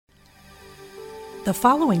The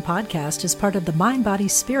following podcast is part of the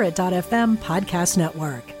MindBodySpirit.fm podcast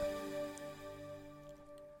network.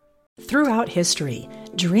 Throughout history,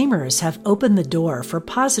 dreamers have opened the door for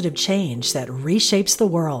positive change that reshapes the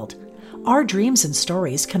world. Our dreams and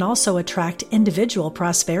stories can also attract individual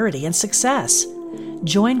prosperity and success.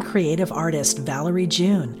 Join creative artist Valerie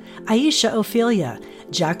June, Aisha Ophelia,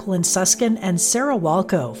 Jacqueline Suskin, and Sarah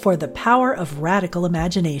Walco for The Power of Radical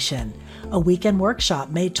Imagination, a weekend workshop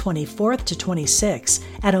May 24th to 26th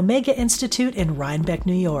at Omega Institute in Rhinebeck,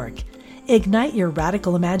 New York. Ignite your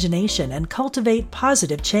radical imagination and cultivate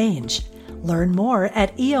positive change. Learn more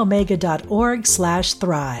at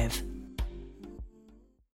eomega.org/thrive.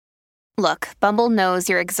 Look, Bumble knows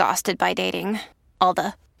you're exhausted by dating. All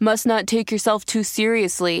the must not take yourself too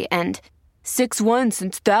seriously and 6'1"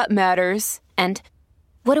 since that matters. And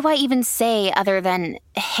what do I even say other than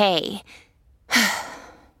hey?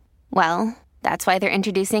 Well, that's why they're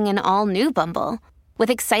introducing an all-new Bumble, with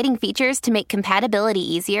exciting features to make compatibility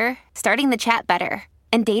easier, starting the chat better,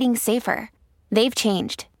 and dating safer. They've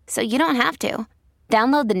changed, so you don't have to.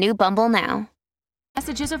 Download the new Bumble now.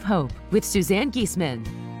 Messages of Hope with Suzanne Giesemann.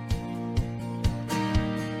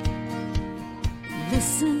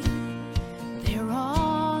 Listen, they're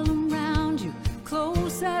all around you,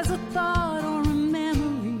 close as a thought or a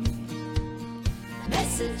memory.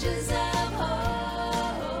 Messages of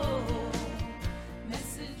hope.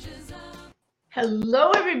 Messages of...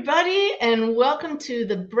 Hello, everybody, and welcome to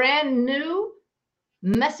the brand new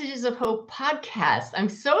Messages of Hope podcast. I'm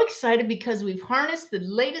so excited because we've harnessed the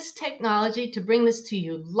latest technology to bring this to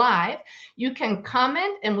you live. You can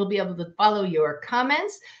comment, and we'll be able to follow your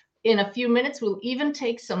comments. In a few minutes, we'll even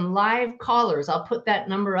take some live callers. I'll put that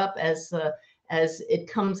number up as it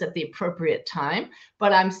comes at the appropriate time.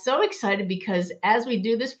 But I'm so excited because as we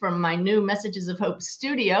do this from my new Messages of Hope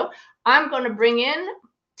studio, I'm going to bring in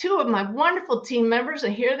two of my wonderful team members.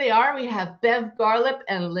 And here they are. We have Bev Garlip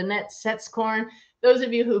and Lynette Setzkorn. Those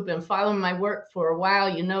of you who've been following my work for a while,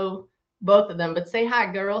 you know both of them. But say hi,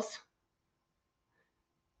 girls.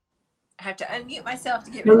 I have to unmute myself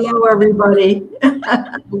to get ready. Hello, everybody.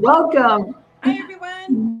 Welcome. Hi,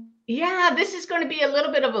 everyone. Yeah, this is going to be a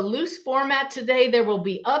little bit of a loose format today. There will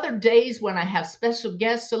be other days when I have special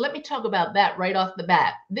guests. So let me talk about that right off the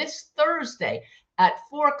bat. This Thursday at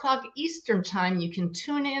 4 o'clock Eastern time, you can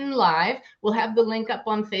tune in live. We'll have the link up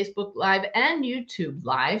on Facebook Live and YouTube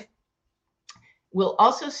Live. We'll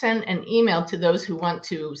also send an email to those who want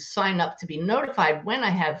to sign up to be notified when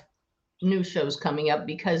I have new shows coming up,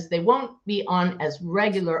 because they won't be on as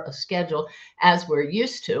regular a schedule as we're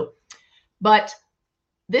used to. But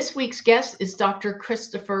this week's guest is Dr.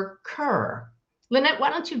 Christopher Kerr. Lynette,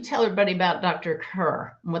 why don't you tell everybody about Dr.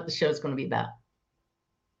 Kerr and what the show is going to be about?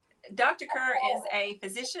 Dr. Kerr is a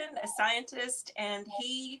physician, a scientist, and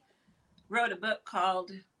he wrote a book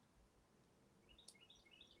called,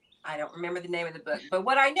 I don't remember the name of the book, but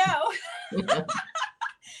what I know is that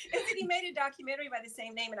he made a documentary by the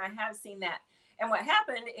same name, and I have seen that. And what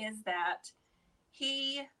happened is that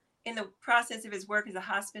he, in the process of his work as a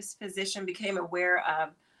hospice physician, became aware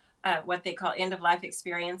of what they call end-of-life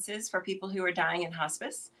experiences for people who are dying in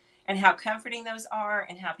hospice, and how comforting those are,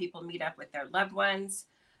 and how people meet up with their loved ones.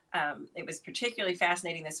 It was particularly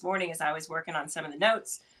fascinating this morning as I was working on some of the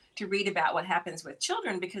notes to read about what happens with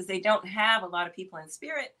children, because they don't have a lot of people in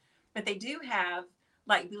spirit, but they do have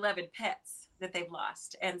like beloved pets that they've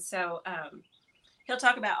lost. And so he'll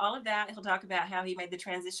talk about all of that. He'll talk about how he made the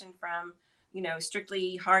transition from,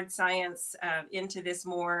 strictly hard science into this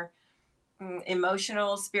more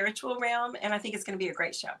emotional, spiritual realm. And I think it's going to be a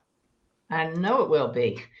great show. I know it will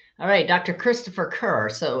be. All right, Dr. Christopher Kerr.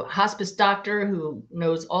 So hospice doctor who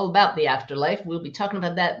knows all about the afterlife. We'll be talking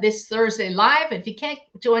about that this Thursday live. If you can't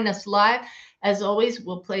join us live, as always,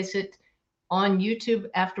 we'll place it on YouTube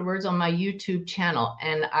afterwards on my YouTube channel.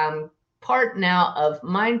 And I'm part now of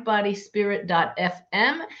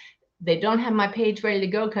MindBodySpirit.fm. They don't have my page ready to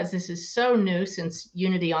go because this is so new since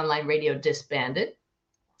Unity Online Radio disbanded.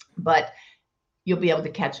 But you'll be able to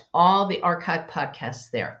catch all the archive podcasts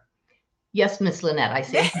there. Yes, Miss Lynette, I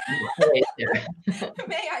see.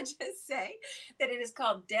 May I just say that it is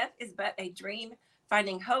called Death is But a Dream,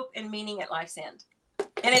 Finding Hope and Meaning at Life's End.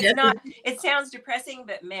 And it's not, it sounds depressing,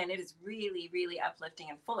 but man, it is really, really uplifting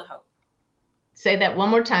and full of hope. Say that one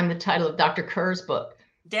more time, the title of Dr. Kerr's book.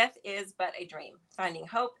 Death is But a Dream, Finding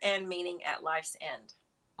Hope and Meaning at Life's End.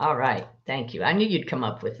 All right. Thank you. I knew you'd come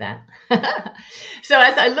up with that. So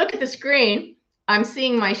as I look at the screen, I'm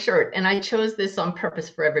seeing my shirt, and I chose this on purpose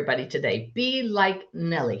for everybody today. Be like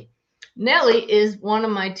Nellie. Nellie is one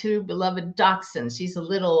of my two beloved dachshunds. She's a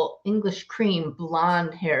little English cream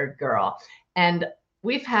blonde-haired girl. And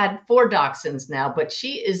we've had 4 dachshunds now, but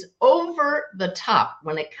she is over the top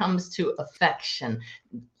when it comes to affection.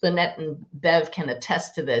 Lynette and Bev can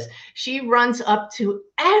attest to this. She runs up to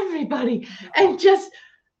everybody and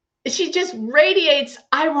she just radiates,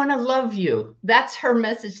 I want to love you. That's her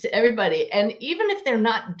message to everybody. And even if they're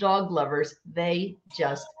not dog lovers, they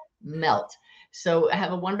just melt. So I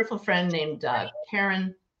have a wonderful friend named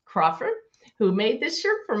Karen Crawford, who made this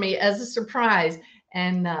shirt for me as a surprise.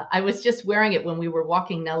 And I was just wearing it when we were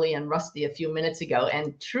walking Nellie and Rusty a few minutes ago.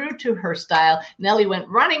 And true to her style, Nellie went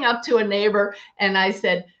running up to a neighbor. And I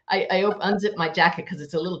said, I unzipped my jacket because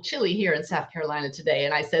it's a little chilly here in South Carolina today.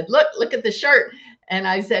 And I said, look at the shirt. And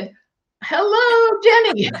I said, hello,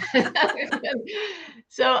 Jenny.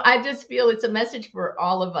 So I just feel it's a message for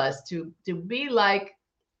all of us to be like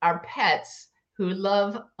our pets who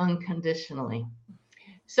love unconditionally.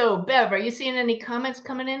 So Bev, are you seeing any comments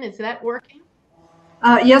coming in? Is that working?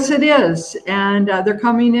 Yes, it is. And they're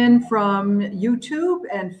coming in from YouTube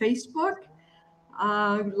and Facebook.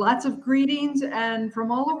 Lots of greetings and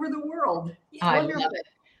from all over the world. I love it.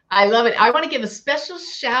 I love it. I want to give a special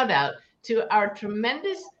shout out to our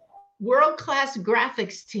tremendous world-class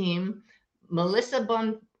graphics team, Melissa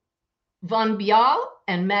Von Bial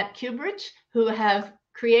and Matt Kubrich, who have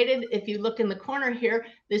created, if you look in the corner here,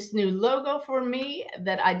 this new logo for me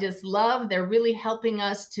that I just love. They're really helping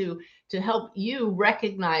us to help you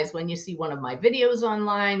recognize when you see one of my videos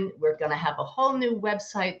online. We're going to have a whole new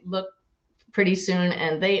website look pretty soon,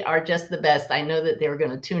 and they are just the best. I know that they're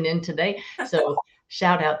going to tune in today, so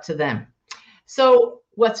shout out to them. So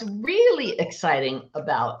what's really exciting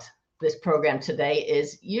about this program today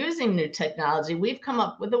is using new technology. We've come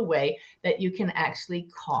up with a way that you can actually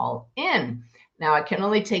call in. Now, I can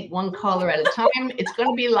only take one caller at a time. It's going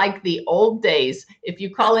to be like the old days. If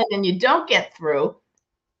you call in and you don't get through,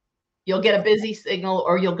 you'll get a busy signal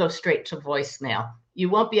or you'll go straight to voicemail. You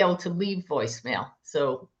won't be able to leave voicemail.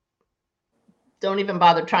 So don't even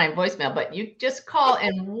bother trying voicemail, but you just call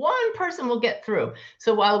and one person will get through.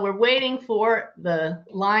 So while we're waiting for the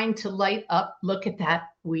line to light up, look at that.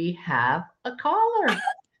 We have a caller.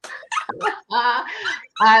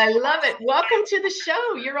 I love it. Welcome to the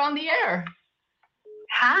show. You're on the air.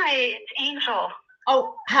 Hi, it's Angel.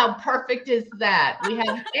 Oh, how perfect is that? We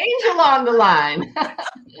have Angel on the line.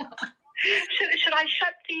 Should I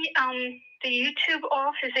shut the YouTube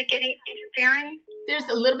off? Is it getting interfering? There's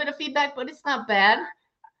a little bit of feedback, but it's not bad.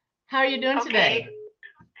 How are you doing today?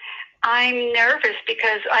 I'm nervous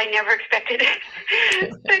because I never expected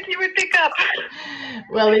that you would pick up.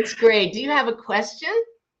 Well, it's great. Do you have a question?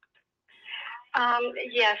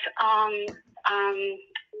 Yes.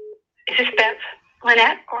 Is this Bev?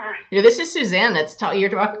 Lynette or? Yeah, this is Suzanne.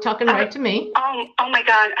 You're talking right to me. Oh my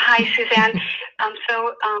God. Hi, Suzanne.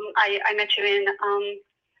 I met you in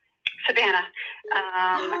Savannah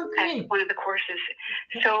at one of the courses.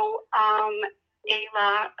 So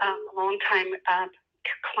Ayla, a longtime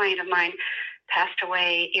client of mine, passed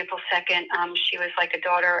away April 2nd. She was like a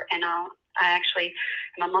daughter, and I actually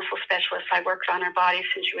am a muscle specialist. I worked on her body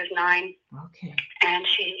since she was 9. Okay. And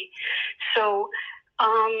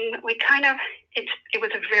we kind of, it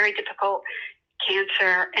was a very difficult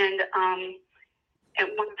cancer. And at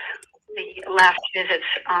one of the last visits,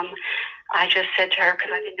 I just said to her,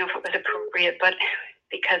 because I didn't know if it was appropriate, but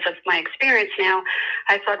because of my experience now,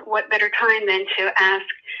 I thought, what better time than to ask,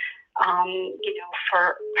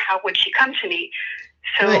 for how would she come to me?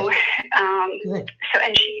 So,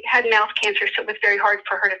 and she had mouth cancer, so it was very hard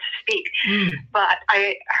for her to speak. But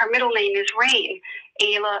her middle name is Rain,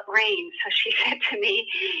 Ayla Rain. So she said to me,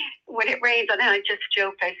 when it rains, and then I just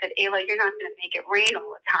joked, I said, Ayla, you're not going to make it rain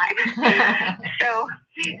all the time. so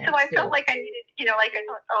I felt like I needed, I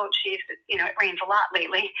thought, oh, geez, it rains a lot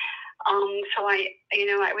lately. So I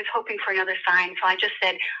was hoping for another sign. So I just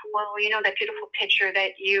said, well, that beautiful picture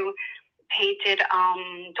that you painted,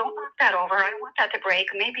 don't knock that over. I don't want that to break.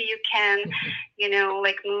 Maybe you can,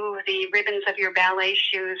 move the ribbons of your ballet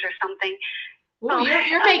shoes or something. Ooh,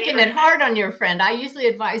 you're making it hard on your friend. I usually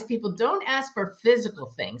advise people don't ask for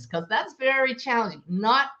physical things because that's very challenging.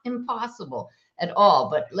 Not impossible at all,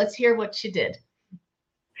 but let's hear what she did.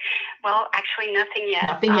 Well, actually, nothing yet.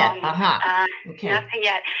 Nothing yet. Okay. Nothing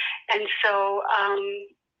yet. And so,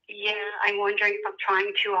 I'm wondering if I'm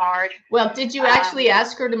trying too hard. Well, did you actually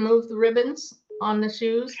ask her to move the ribbons on the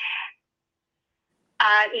shoes?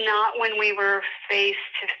 Not when we were face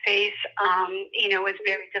to face. It was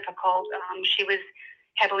very difficult. She was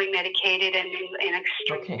heavily medicated and in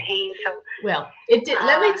extreme pain. So, well, it did.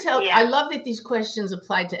 Let me tell you, I love that these questions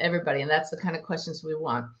apply to everybody, and that's the kind of questions we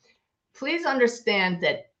want. Please understand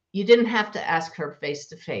that you didn't have to ask her face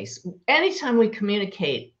to face. Anytime we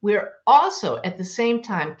communicate, we're also at the same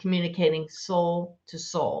time communicating soul to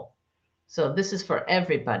soul. So this is for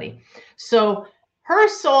everybody. So her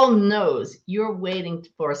soul knows you're waiting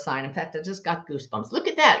for a sign. In fact, I just got goosebumps. Look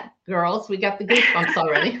at that, girls. We got the goosebumps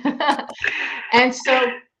already. And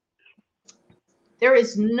so there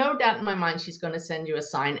is no doubt in my mind she's going to send you a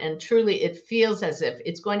sign. And truly, it feels as if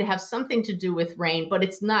it's going to have something to do with rain, but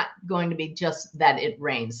it's not going to be just that it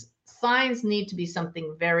rains. Signs need to be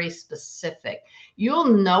something very specific. You'll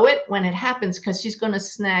know it when it happens because she's going to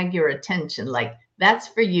snag your attention. Like, that's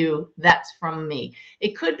for you, that's from me.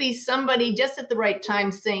 It could be somebody just at the right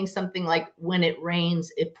time saying something like, when it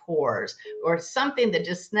rains, it pours, or something that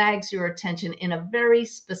just snags your attention in a very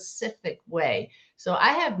specific way. So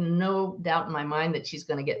I have no doubt in my mind that she's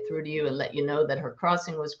going to get through to you and let you know that her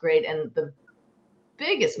crossing was great. And the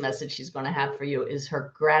biggest message she's going to have for you is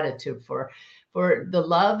her gratitude for the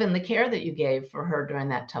love and the care that you gave for her during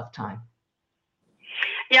that tough time.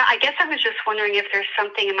 Yeah, I guess I was just wondering if there's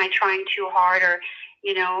something, am I trying too hard, or,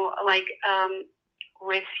 you know, like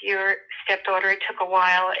with your stepdaughter, it took a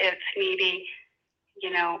while. If maybe,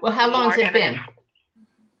 you know. Well, how long has it been?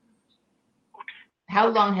 How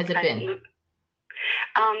long has it been?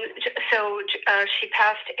 So she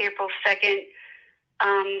passed April 2nd.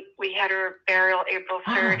 We had her burial April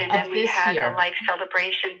 3rd, and then we had a life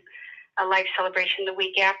celebration the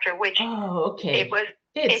week after, which okay.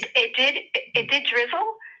 It did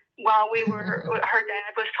drizzle while we were, her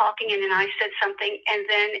dad was talking, and then I said something, and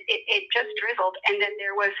then it just drizzled, and then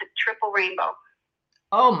there was a triple rainbow.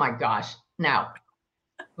 Oh my gosh. Now,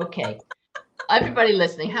 okay. Everybody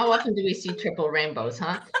listening, how often do we see triple rainbows,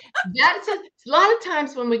 huh? That's a lot of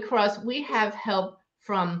times when we cross, we have help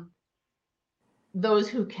from those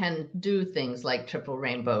who can do things like triple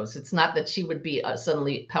rainbows. It's not that she would be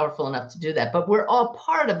suddenly powerful enough to do that, but we're all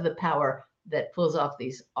part of the power that pulls off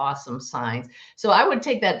these awesome signs. So I would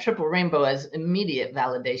take that triple rainbow as immediate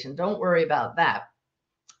validation. Don't worry about that.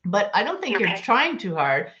 But I don't think you're trying too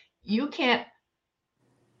hard. You can't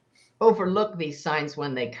overlook these signs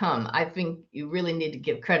when they come. I think you really need to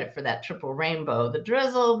give credit for that triple rainbow. The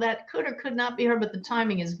drizzle, that could or could not be her, but the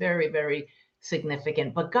timing is very, very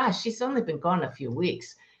significant. But gosh, she's only been gone a few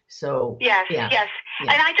weeks. So yes. And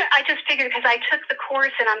I just figured, because I took the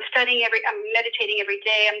course and I'm meditating every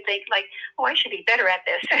day. I'm thinking like, oh, I should be better at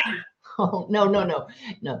this. Oh, no.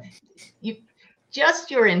 You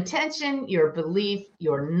just your intention, your belief,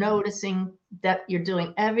 you're noticing that you're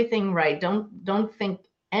doing everything right. Don't think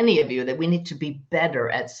any of you that we need to be better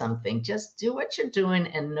at something. Just do what you're doing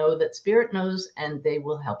and know that Spirit knows, and they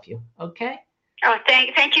will help you. Okay? Oh,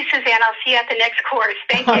 thank you, Suzanne. I'll see you at the next course.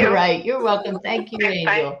 Thank you. All right. You're welcome. Thank you,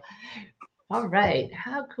 Angel. Bye. All right.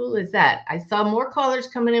 How cool is that? I saw more callers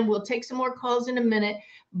coming in. We'll take some more calls in a minute,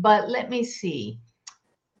 but let me see.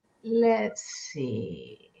 Let's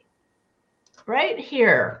see. Right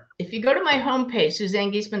here, if you go to my homepage,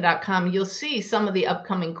 SuzanneGiesman.com, you'll see some of the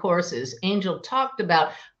upcoming courses. Angel talked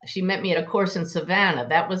about, she met me at a course in Savannah.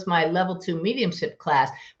 That was my level 2 mediumship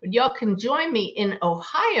class. But y'all can join me in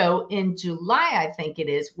Ohio in July, I think it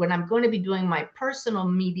is, when I'm going to be doing my personal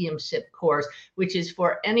mediumship course, which is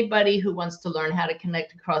for anybody who wants to learn how to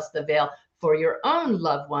connect across the veil for your own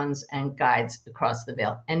loved ones and guides across the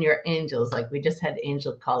veil and your angels, like we just had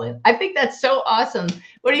Angel call in. I think that's so awesome.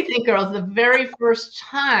 What do you think, girls? The very first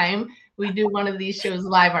time we do one of these shows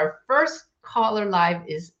live, our first caller live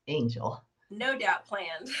is Angel. No doubt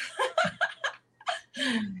planned.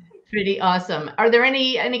 Pretty awesome. Are there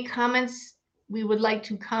any comments we would like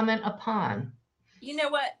to comment upon? You know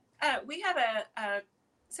what? We have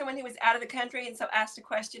someone who was out of the country and so asked a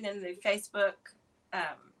question in the Facebook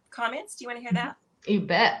comments. Do you want to hear that? You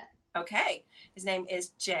bet. Okay. His name is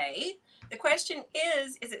Jay. The question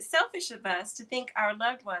is it selfish of us to think our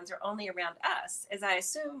loved ones are only around us? As I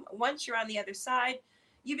assume once you're on the other side,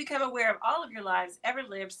 you become aware of all of your lives ever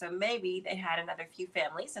lived. So maybe they had another few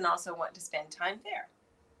families and also want to spend time there.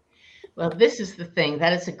 Well, this is the thing.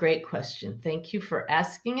 That is a great question. Thank you for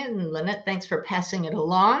asking it. And Lynette, thanks for passing it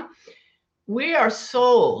along. We are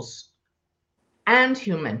souls and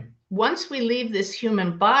human. Once we leave this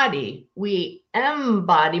human body, we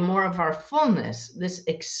embody more of our fullness, this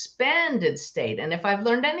expanded state. And if I've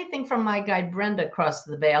learned anything from my guide, Brenda, across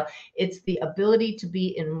the veil, it's the ability to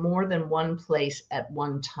be in more than one place at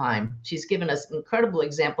one time. She's given us incredible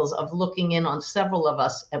examples of looking in on several of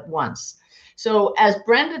us at once. So as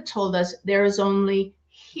Brenda told us, there is only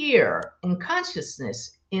here in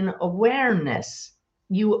consciousness, in awareness,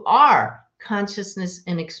 you are consciousness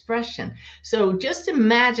and expression. So just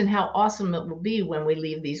imagine how awesome it will be when we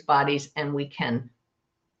leave these bodies and we can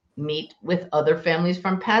meet with other families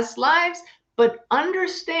from past lives, but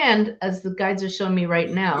understand, as the guides are showing me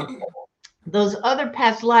right now, those other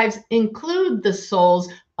past lives include the souls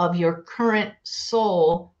of your current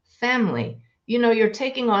soul family. You know, you're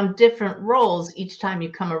taking on different roles each time you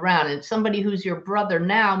come around, and somebody who's your brother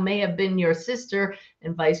now may have been your sister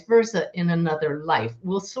and vice versa in another life.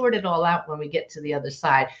 We'll sort it all out when we get to the other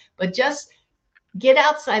side, but just get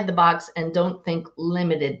outside the box and don't think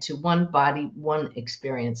limited to one body, one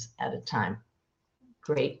experience at a time.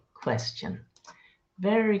 Great question.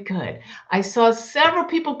 Very good. I saw several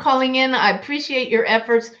people calling in. I appreciate your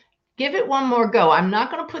efforts. Give it one more go. I'm not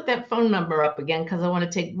going to put that phone number up again because I want to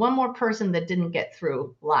take one more person that didn't get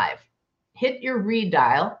through live. Hit your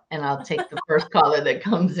redial and I'll take the first caller that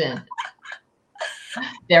comes in.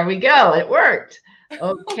 There we go. It worked.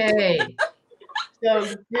 Okay.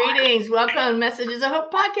 So greetings. Welcome. Messages of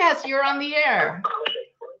Hope podcast. You're on the air.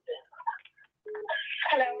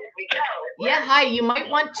 Hello. Yeah. Hi. You might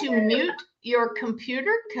want to mute your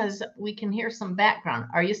computer because we can hear some background.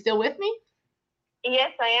 Are you still with me?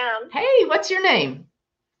 Yes, I am. Hey, what's your name?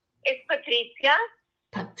 It's Patricia.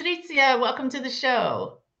 Patricia, welcome to the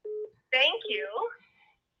show. Thank you.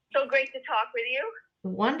 So great to talk with you.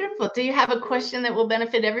 Wonderful. Do you have a question that will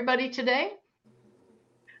benefit everybody today?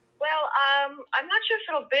 Well, I'm not sure if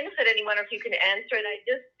it'll benefit anyone or if you can answer it.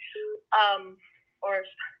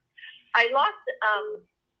 I lost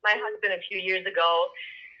my husband a few years ago,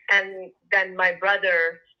 and then my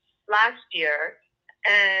brother last year.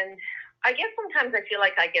 And I guess sometimes I feel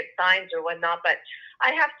like I get signs or whatnot, but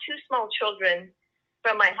I have two small children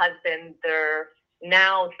from my husband. They're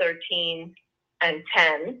now 13 and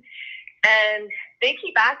 10. And they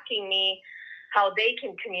keep asking me how they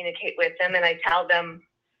can communicate with them. And I tell them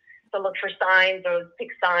to look for signs or pick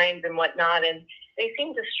signs and whatnot. And they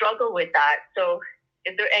seem to struggle with that. So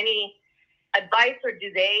is there any advice, or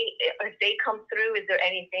if they come through, is there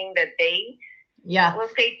anything that they will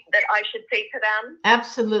say that I should say to them?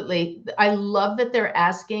 Absolutely. I love that they're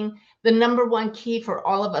asking. The number one key for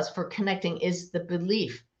all of us for connecting is the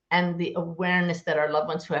belief and the awareness that our loved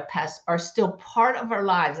ones who have passed are still part of our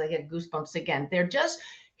lives. I get goosebumps again. They're just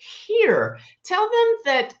here. Tell them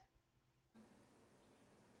that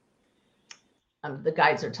the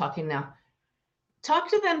guides are talking now. Talk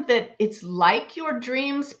to them that it's like your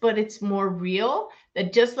dreams, but it's more real.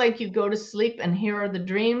 That just like you go to sleep and here are the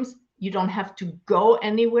dreams, you don't have to go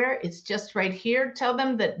anywhere. It's just right here. Tell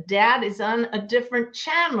them that Dad is on a different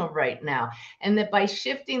channel right now. And that by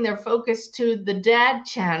shifting their focus to the Dad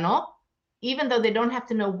channel, even though they don't have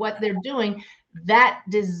to know what they're doing, that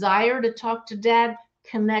desire to talk to Dad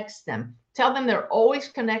connects them. Tell them they're always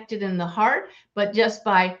connected in the heart, but just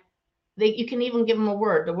by you can even give them a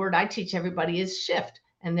word. The word I teach everybody is shift,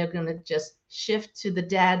 and they're going to just shift to the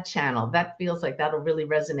Dad channel. That feels like that'll really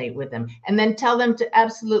resonate with them. And then tell them to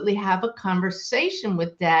absolutely have a conversation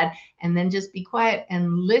with Dad, and then just be quiet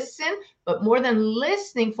and listen. But more than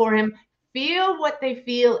listening for him, feel what they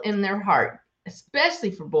feel in their heart.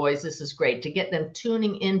 Especially for boys, this is great to get them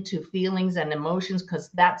tuning into feelings and emotions, because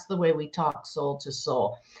that's the way we talk soul to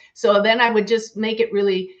soul. So then I would just make it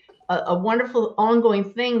really a wonderful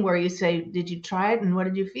ongoing thing where you say, did you try it? And what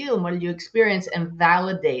did you feel? And what did you experience? And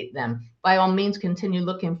validate them. By all means, continue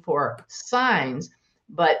looking for signs,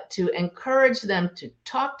 but to encourage them to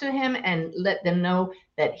talk to him and let them know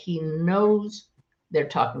that he knows they're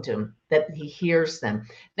talking to him, that he hears them.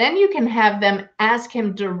 Then you can have them ask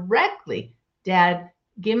him directly, Dad,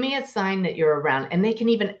 give me a sign that you're around. And they can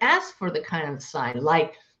even ask for the kind of sign,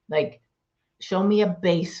 like show me a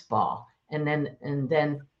baseball, and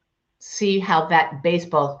then see how that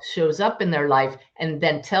baseball shows up in their life, and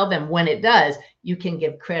then tell them when it does, you can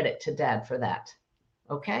give credit to Dad for that.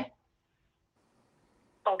 Okay?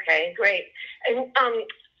 Okay, great. And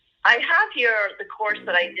I have the course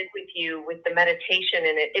that I did with you with the meditation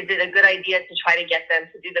in it. Is it a good idea to try to get them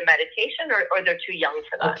to do the meditation, or they're too young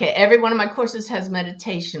for that? Okay, every one of my courses has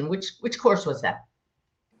meditation. Which course was that?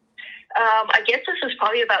 I guess this was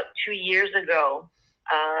probably about 2 years ago.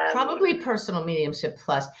 Probably Personal Mediumship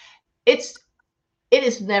Plus. It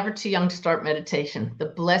is never too young to start meditation. The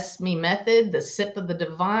Bless Me method, the Sip of the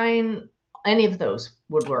Divine, any of those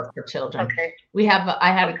would work for children. Okay.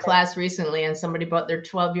 I had a class recently, and somebody brought their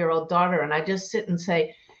 12-year-old daughter, and I just sit and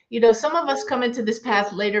say, some of us come into this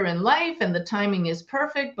path later in life and the timing is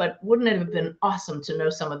perfect, but wouldn't it have been awesome to know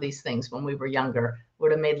some of these things when we were younger?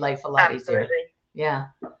 Would have made life a lot easier. Yeah.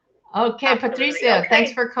 Okay, absolutely. Patricia, okay.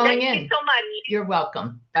 Thanks for calling in. Thank you so much. You're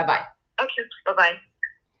welcome. Bye-bye. Okay, bye-bye.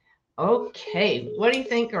 Okay, what do you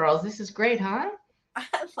think, girls? This is great, huh? I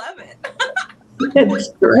love it. It's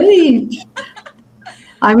great.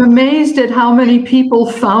 I'm amazed at how many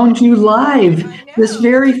people found you live this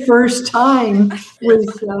very first time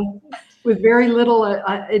with very little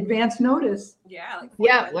advance notice. Yeah.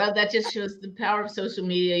 Yeah, well, that just shows the power of social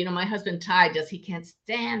media. You know, my husband Ty he can't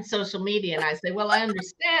stand social media, and I say, well, I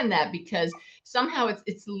understand that because somehow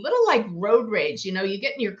it's a little like road rage. You know, you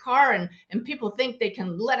get in your car and people think they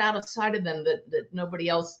can let out a side of them that nobody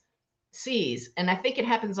else sees, and I think it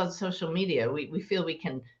happens on social media. We feel we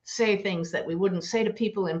can say things that we wouldn't say to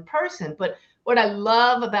people in person. But what I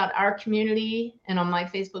love about our community and on my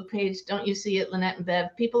Facebook page, don't you see it, Lynette and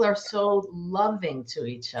Bev? People are so loving to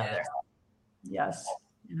each other. Yes.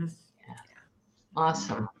 Yeah.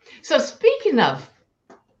 Awesome. So speaking of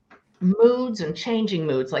moods and changing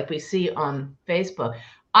moods like we see on Facebook,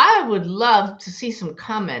 I would love to see some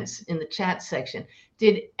comments in the chat section.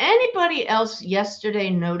 Did anybody else yesterday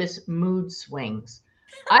notice mood swings?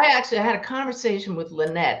 I had a conversation with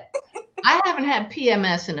Lynette. I haven't had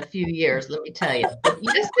PMS in a few years, let me tell you. But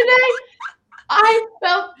yesterday, I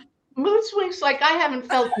felt mood swings like I haven't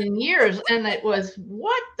felt in years. And it was,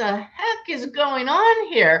 what the heck is going on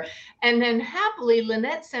here? And then happily,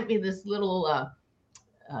 Lynette sent me this little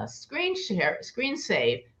screen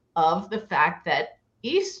save of the fact that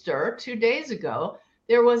Easter 2 days ago,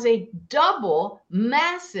 there was a double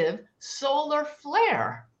massive solar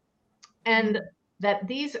flare. And that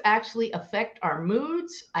these actually affect our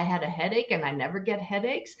moods. I had a headache and I never get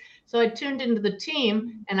headaches. So I tuned into the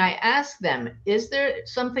team and I asked them, is there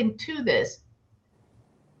something to this?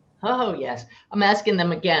 Oh, yes. I'm asking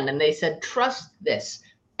them again. And they said, trust this.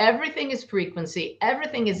 Everything is frequency.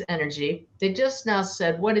 Everything is energy. They just now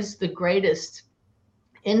said, what is the greatest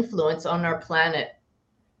influence on our planet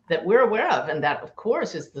that we're aware of? And that, of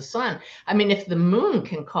course, is the sun. I mean, if the moon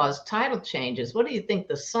can cause tidal changes, what do you think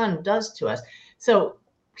the sun does to us? So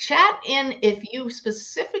chat in if you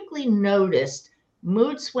specifically noticed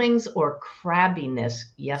mood swings or crabbiness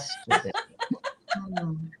yesterday.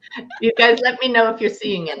 You guys let me know if you're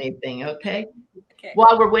seeing anything, okay?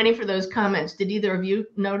 While we're waiting for those comments, did either of you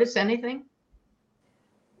notice anything?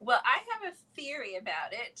 Well, I have a theory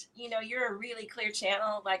about it. You know, you're a really clear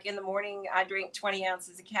channel. Like in the morning, I drink 20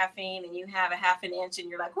 ounces of caffeine and you have a half an inch and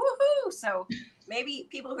you're like, woohoo. So maybe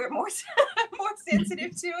people who are more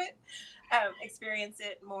sensitive to it experience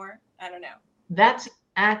it more. I don't know. That's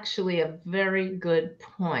actually a very good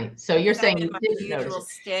point. So you're saying you didn't notice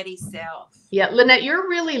steady self. Yeah, Lynette, you're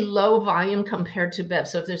really low volume compared to Bev.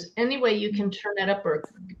 So if there's any way you can turn that up or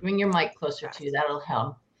bring your mic closer to you, that'll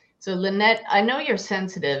help. So Lynette, I know you're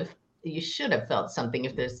sensitive. You should have felt something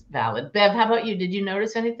if this valid. Bev, how about you? Did you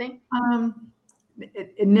notice anything?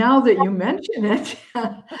 Now that you mention it,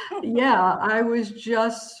 yeah, I was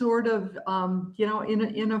just sort of,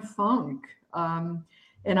 in a funk.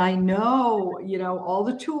 And I know, all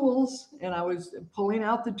the tools, and I was pulling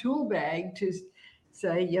out the tool bag to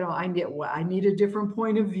say, I need a different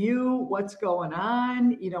point of view. What's going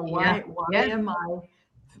on?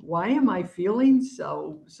 Why am I feeling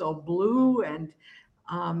so blue?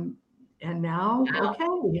 And now,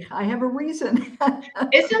 okay, I have a reason.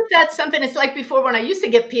 Isn't that something? It's like before when I used to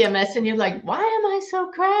get PMS and you're like, why am I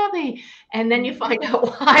so crabby? And then you find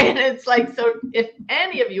out why. And it's like, so if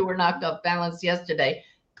any of you were knocked off balance yesterday,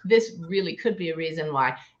 this really could be a reason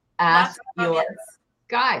why. Ask your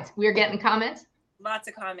guides. We're getting comments? Lots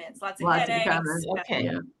of comments. Lots of comments. Okay.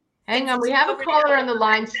 Yeah. Hang on. We have a caller on the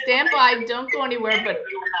line. Stand by. Don't go anywhere, but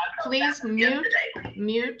please mute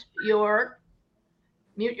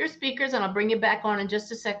your speakers, and I'll bring you back on in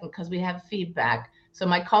just a second because we have feedback. So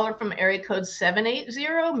my caller from area code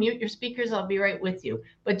 780, mute your speakers. I'll be right with you.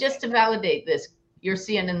 But just to validate this, you're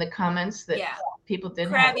seeing in the comments that people did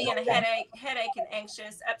crabby and a headache and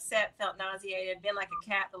anxious, upset, felt nauseated, been like a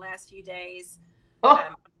cat the last few days.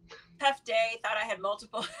 Tough day, thought I had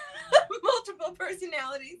multiple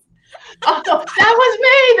personalities. Oh, that was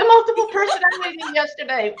me, the multiple personality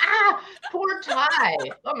yesterday. Poor Ty.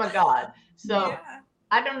 Oh my God. So yeah.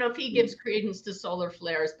 I don't know if he gives credence to solar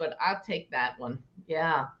flares, but I'll take that one.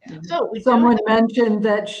 Yeah. So someone mentioned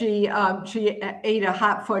that she ate a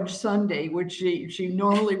hot fudge sundae, which she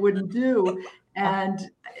normally wouldn't do. And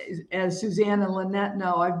as Suzanne and Lynette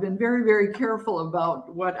know, I've been very, very careful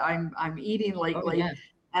about what I'm eating lately. Oh, yeah.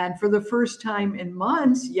 And for the first time in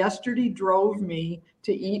months, yesterday drove me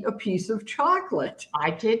to eat a piece of chocolate.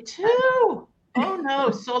 I did too. Oh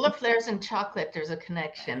no, solar flares and chocolate, there's a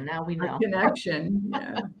connection. Now we know. A connection,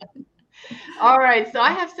 yeah. All right, so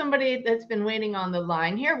I have somebody that's been waiting on the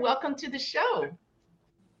line here. Welcome to the show.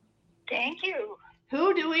 Thank you.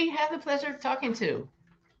 Who do we have the pleasure of talking to?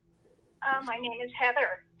 My name is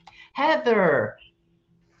Heather. Heather.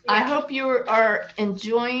 I hope you are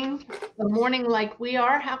enjoying the morning like we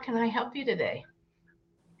are. How can I help you today?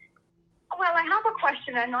 Well, I have a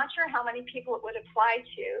question. I'm not sure how many people it would apply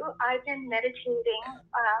to. I've been meditating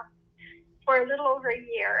for a little over a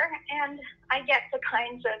year, and I get the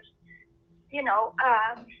kinds of,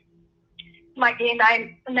 my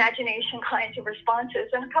imagination kinds of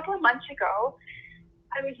responses. And a couple of months ago,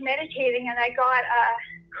 I was meditating, and I got a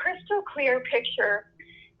crystal clear picture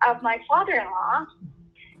of my father-in-law.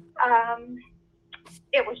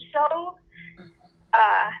 It was so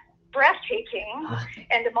breathtaking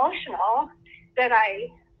and emotional that I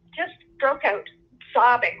just broke out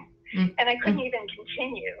sobbing, and I couldn't even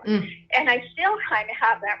continue. And I still kind of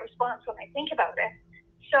have that response when I think about it.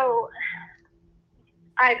 So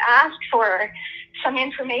I've asked for some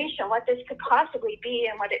information, what this could possibly be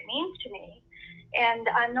and what it means to me. And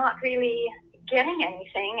I'm not really getting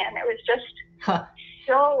anything, and it was just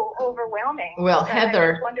so overwhelming. Well, Heather,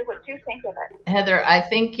 I just wonder what you think of it. Heather, I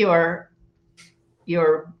think your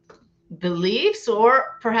beliefs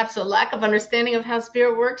or perhaps a lack of understanding of how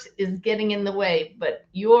spirit works is getting in the way, but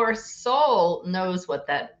your soul knows what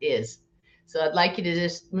that is. So I'd like you to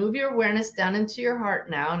just move your awareness down into your heart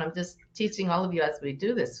now. And I'm just teaching all of you as we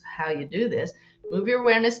do this, how you do this. Move your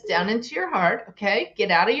awareness down into your heart. Okay.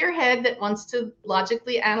 Get out of your head that wants to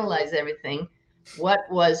logically analyze everything. What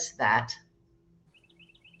was that?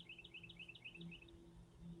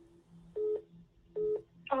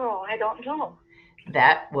 Oh, I don't know.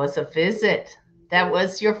 That was a visit. That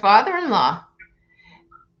was your father-in-law.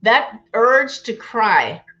 That urge to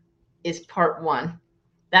cry is part one.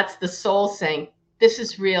 That's the soul saying, this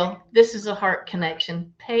is real. This is a heart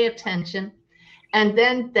connection. Pay attention. And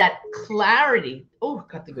then that clarity, oh,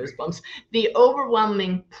 got the goosebumps, the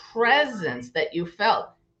overwhelming presence that you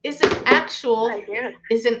felt is an actual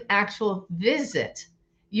visit.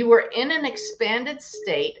 You were in an expanded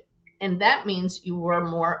state, and that means you were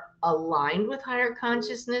more aligned with higher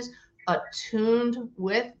consciousness, attuned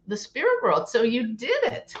with the spirit world. So you did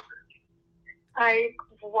it. I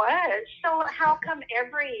was. So how come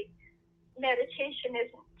every meditation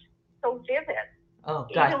isn't so vivid? Oh,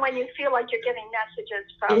 God. Even when you feel like you're getting messages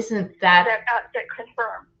from that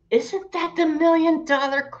confirm. Isn't that the $1 million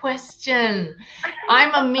question?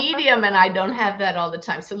 I'm a medium and I don't have that all the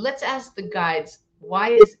time. So let's ask the guides,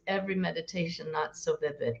 why is every meditation not so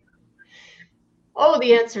vivid? Oh,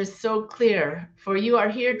 the answer is so clear. For you are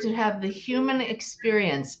here to have the human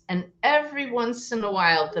experience, and every once in a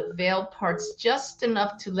while the veil parts just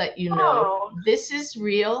enough to let you know this is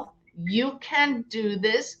real. You can do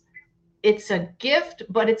this. It's a gift,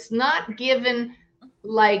 but it's not given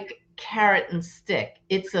like carrot and stick.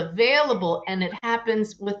 It's available, and it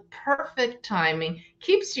happens with perfect timing.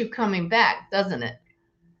 Keeps you coming back, doesn't it?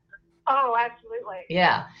 Oh, absolutely.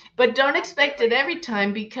 Yeah, but don't expect it every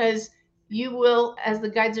time, because you will, as the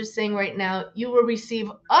guides are saying right now, you will receive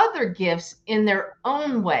other gifts in their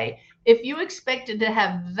own way. If you expected to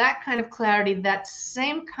have that kind of clarity, that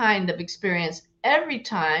same kind of experience every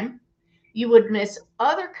time, you would miss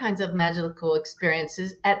other kinds of magical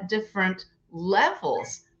experiences at different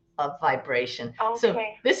levels of vibration. Okay. So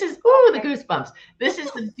this is, the goosebumps. This is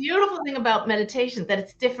the beautiful thing about meditation, that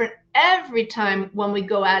it's different every time when we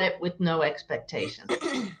go at it with no expectation.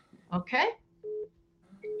 Okay?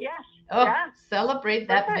 Yes. Oh, yeah. Celebrate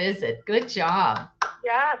that visit. Good job.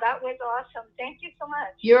 Yeah, that was awesome. Thank you so much.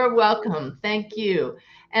 You're welcome. Thank you.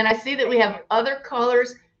 And I see that we have other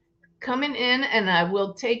callers coming in, and I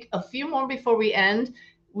will take a few more before we end.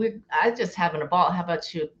 I'm just having a ball. How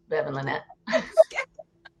about you, Bevan Lynette? I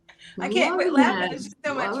can't quit laughing. It's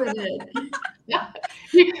so much fun.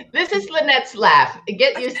 This is Lynette's laugh.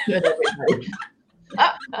 Get used to it, everybody.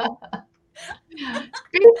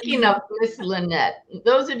 Speaking of Miss Lynette,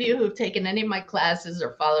 those of you who've taken any of my classes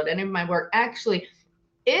or followed any of my work, actually,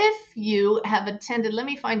 if you have attended, let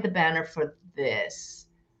me find the banner for this.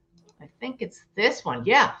 I think it's this one.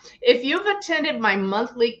 Yeah. If you've attended my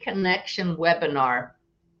monthly connection webinar,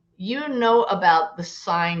 you know about the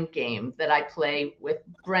sign game that I play with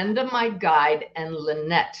Brenda, my guide, and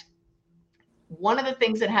Lynette. One of the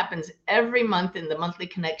things that happens every month in the monthly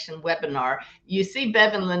connection webinar, you see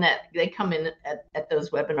Bev and Lynette, they come in at those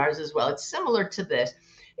webinars as well. It's similar to this,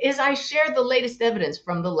 is I share the latest evidence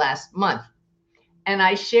from the last month. And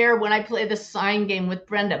I share when I play the sign game with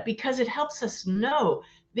Brenda, because it helps us know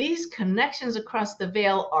these connections across the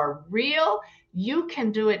veil are real. You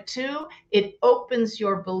can do it too. It opens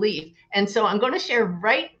your belief. And so I'm going to share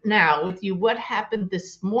right now with you what happened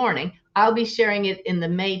this morning. I'll be sharing it in the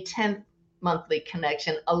May 10th monthly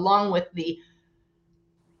connection, along with the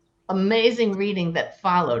amazing reading that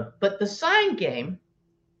followed. But the sign game,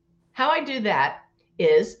 how I do that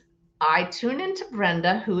is I tune into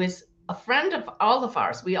Brenda, who is a friend of all of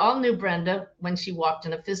ours. We all knew Brenda when she walked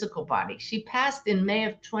in a physical body. She passed in May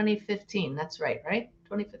of 2015. That's right?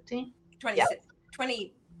 2015?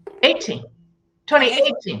 2018.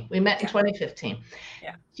 2018. We met in 2015.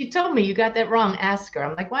 Yeah. She told me, you got that wrong. Ask her.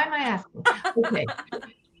 I'm like, why am I asking? Okay.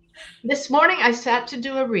 This morning I sat to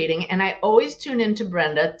do a reading, and I always tune into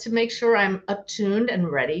Brenda to make sure I'm attuned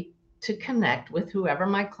and ready to connect with whoever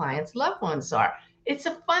my clients' loved ones are. It's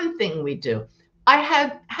a fun thing we do. I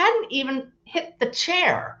hadn't even hit the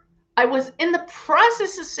chair. I was in the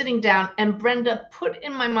process of sitting down, and Brenda put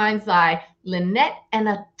in my mind's eye Lynette and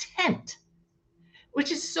a tent,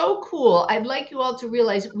 which is so cool. I'd like you all to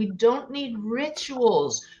realize we don't need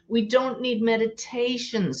rituals. We don't need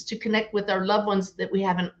meditations to connect with our loved ones that we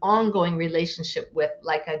have an ongoing relationship with,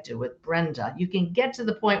 like I do with Brenda. You can get to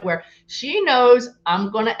the point where she knows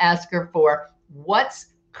I'm going to ask her for what's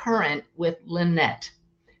current with Lynette.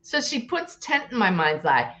 So she puts tent in my mind's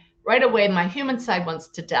eye. Right away, my human side wants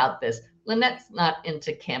to doubt this. Lynette's not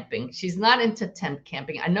into camping. She's not into tent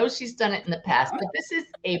camping. I know she's done it in the past, but this is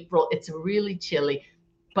April. It's really chilly,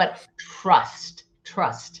 but trust.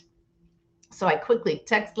 So I quickly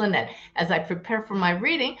text Lynette. As I prepare for my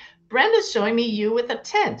reading, Brenda's showing me you with a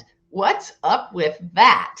tent. What's up with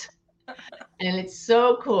that? And it's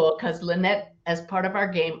so cool because Lynette, as part of our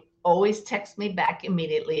game, always texts me back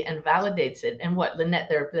immediately and validates it. And what, Lynette,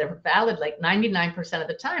 they're valid like 99% of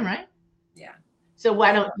the time, right? Yeah. So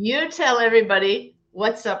why don't you tell everybody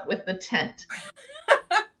what's up with the tent?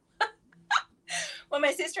 Well,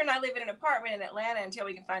 my sister and I live in an apartment in Atlanta until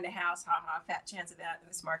we can find a house. Fat chance of that in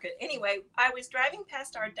this market. Anyway, I was driving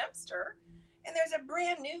past our dumpster, and there's a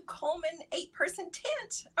brand new Coleman 8-person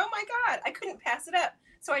tent. Oh my God, I couldn't pass it up.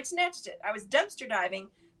 So I snatched it. I was dumpster diving,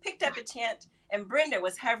 picked up a tent, and Brenda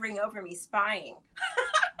was hovering over me spying.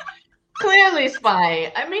 Clearly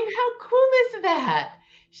spying. I mean, how cool is that?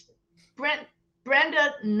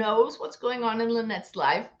 Brenda knows what's going on in Lynette's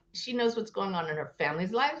life. She knows what's going on in her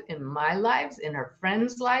family's lives, in my lives, in her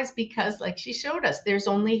friends' lives, because like she showed us, there's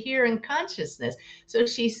only here in consciousness. So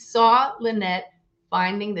she saw Lynette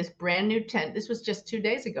finding this brand new tent. This was just 2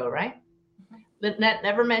 days ago, right? Lynette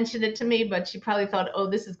never mentioned it to me, but she probably thought, oh,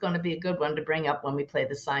 this is going to be a good one to bring up when we play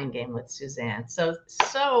the sign game with Suzanne. So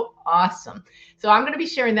awesome. So I'm going to be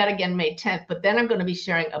sharing that again May 10th, but then I'm going to be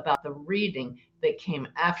sharing about the reading that came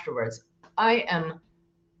afterwards. I am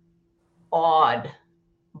awed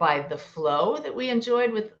by the flow that we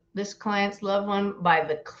enjoyed with this client's loved one, by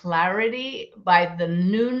the clarity, by the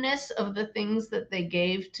newness of the things that they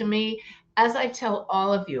gave to me. As I tell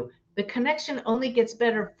all of you, the connection only gets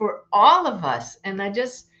better for all of us. And I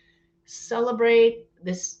just celebrate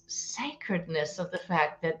this sacredness of the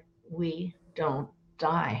fact that we don't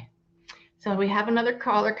die. So we have another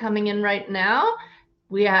caller coming in right now.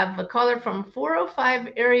 We have a caller from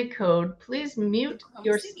 405 area code. Please mute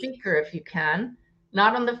your speaker if you can.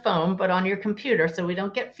 Not on the phone, but on your computer, so we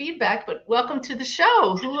don't get feedback. But welcome to the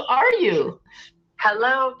show. Who are you?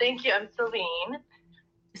 Hello, thank you. I'm Celine.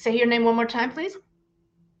 Say your name one more time, please.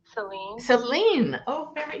 Celine. Celine.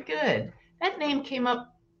 Oh, very good. That name came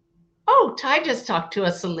up. Oh, Ty just talked to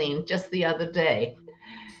us, Celine, just the other day.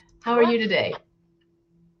 How are you today?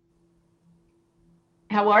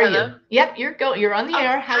 How are you? Yep, you're on the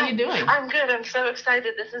air. How are you doing? I'm good. I'm so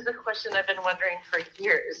excited. This is a question I've been wondering for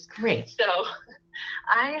years. Great. So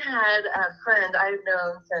I had a friend I've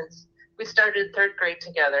known since we started third grade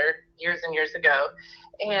together years and years ago.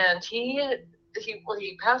 And he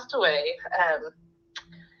passed away.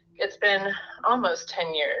 It's been almost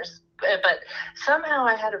 10 years. But somehow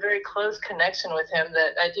I had a very close connection with him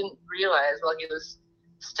that I didn't realize while he was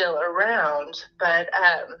still around. But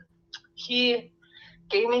he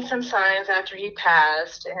gave me some signs after he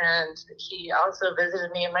passed, and he also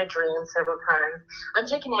visited me in my dreams several times. I'm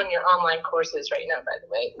taking one of your online courses right now, by the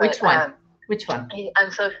way. Which one? Which one? The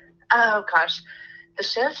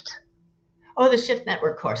Shift. Oh, the Shift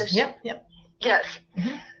Network course. Yep. Yes.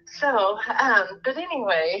 Mm-hmm. So, but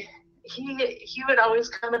anyway, he would always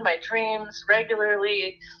come in my dreams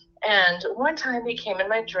regularly, and one time he came in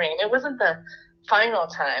my dream. It wasn't the final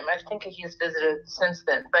time. I think he's visited since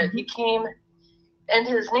then, but he came. And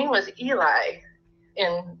his name was Eli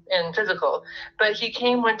in physical. But he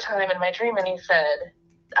came one time in my dream and he said,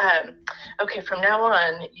 okay, from now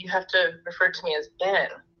on, you have to refer to me as Ben.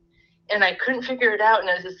 And I couldn't figure it out. And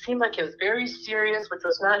it seemed like it was very serious, which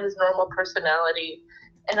was not his normal personality.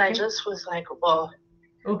 And I just was like, well,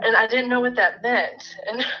 and I didn't know what that meant.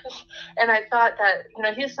 And I thought that,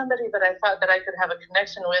 he's somebody that I thought that I could have a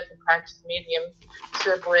connection with and practice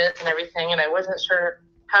mediumship with and everything. And I wasn't sure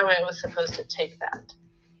how I was supposed to take that.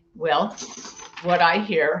 Well, what I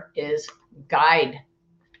hear is guide,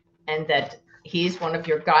 and that he's one of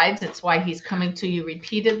your guides. That's why he's coming to you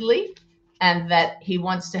repeatedly, and that he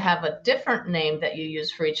wants to have a different name that you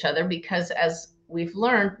use for each other, because as we've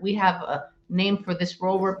learned, we have a name for this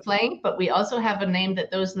role we're playing, but we also have a name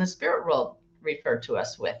that those in the spirit world refer to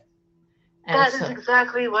us with. And that is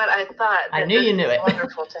exactly what I thought. I knew you knew it.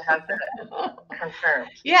 Wonderful to have that confirmed.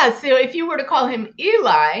 Yeah, so if you were to call him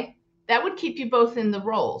Eli, that would keep you both in the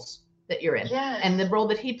roles that you're in, Yes. and the role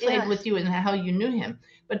that he played Yes. with you and how you knew him.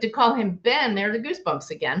 But to call him Ben, there are the goosebumps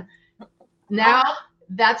again. Now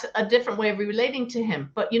that's a different way of relating to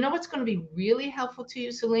him. But you know what's going to be really helpful to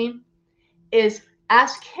you, Celine, is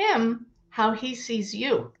ask him how he sees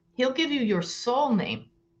you. He'll give you your soul name.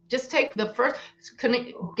 Just take the first,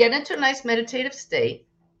 get into a nice meditative state.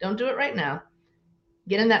 Don't do it right now.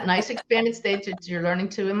 Get in that nice expanded state that you're learning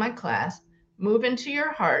to in my class. Move into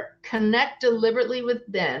your heart. Connect deliberately with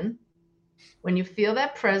Ben. When you feel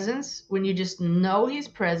that presence, when you just know he's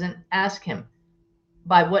present, ask him,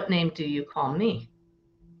 by what name do you call me?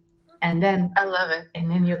 And then I love it.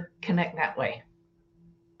 And then you connect that way.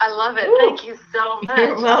 I love it. Ooh. Thank you so much.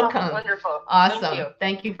 You're welcome. Oh, wonderful. Awesome.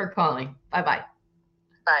 Thank you for calling. Bye-bye.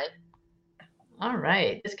 Bye. All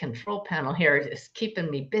right. This control panel here is keeping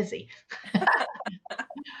me busy.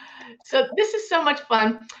 So this is so much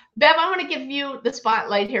fun. Bev, I want to give you the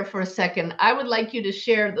spotlight here for a second. I would like you to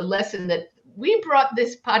share the lesson that we brought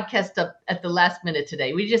this podcast up at the last minute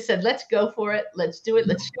today. We just said, let's go for it. Let's do it.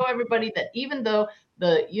 Let's show everybody that even though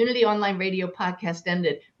the Unity Online Radio podcast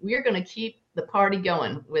ended, we're going to keep the party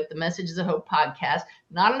going with the Messages of Hope podcast,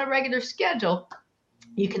 not on a regular schedule.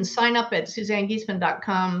 You can sign up at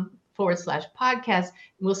SuzanneGiesman.com/podcast.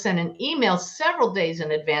 We'll send an email several days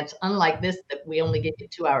in advance, unlike this that we only gave you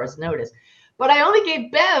 2 hours notice. But I only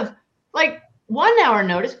gave Bev like 1 hour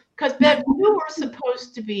notice because Bev, you were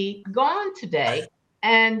supposed to be gone today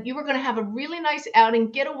and you were going to have a really nice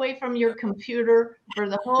outing, get away from your computer for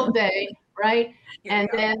the whole day, right? And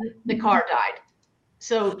then the car died.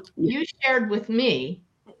 So you shared with me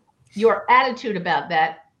your attitude about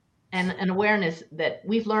that and an awareness that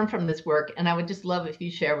we've learned from this work. And I would just love if you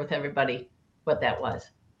share with everybody what that was.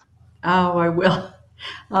 Oh, I will.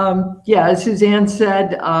 Yeah, as Suzanne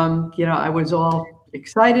said, I was all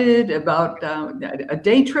excited about a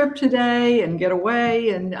day trip today and get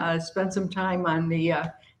away and spend some time on the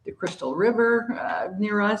Crystal River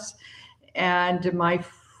near us. And my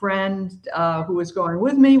friend who was going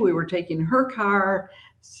with me, we were taking her car.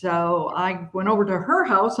 So I went over to her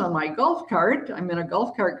house on my golf cart. I'm in a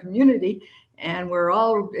golf cart community, and we're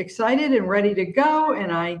all excited and ready to go.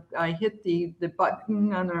 And I hit the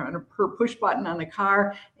button on her push button on the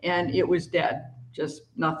car, and it was dead. Just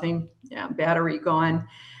nothing, battery gone.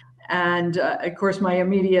 And of course, my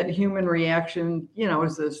immediate human reaction,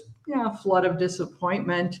 was this flood of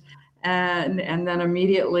disappointment. And then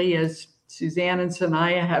immediately, as Suzanne and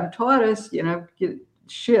Sanaya have taught us,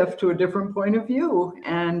 shift to a different point of view.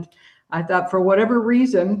 And I thought, for whatever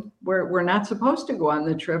reason, we're not supposed to go on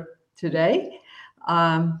the trip today.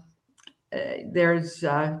 There's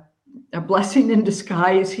a blessing in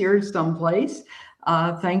disguise here someplace.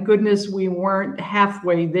 Thank goodness we weren't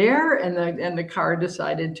halfway there, and the car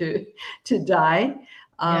decided to die.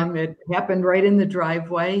 It happened right in the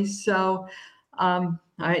driveway. So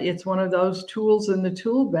it's one of those tools in the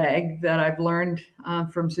tool bag that I've learned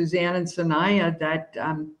from Suzanne and Sanaya that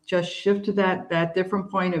just shift to that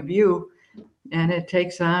different point of view, and it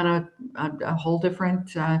takes on a whole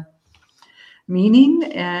different meaning.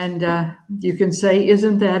 And you can say,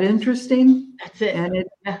 "Isn't that interesting?" That's it. And it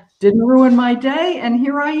didn't ruin my day, and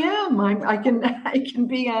here I am. I can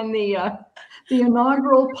be on the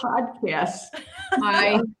inaugural podcast.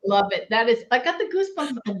 I love it. That is, I got the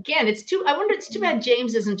goosebumps again. I wonder, it's too bad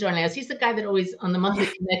James isn't joining us. He's the guy that always on the monthly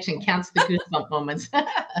connection counts the goosebump moments.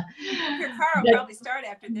 Your car will probably start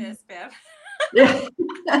after this, Bev. Yeah.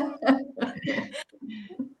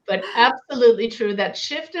 But absolutely true. That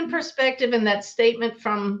shift in perspective and that statement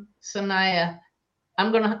from Sanaya.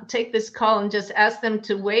 I'm going to take this call and just ask them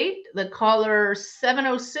to wait. The caller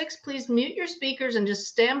 706, please mute your speakers and just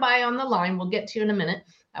stand by on the line. We'll get to you in a minute.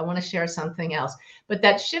 I want to share something else. But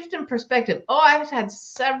that shift in perspective. Oh, I've had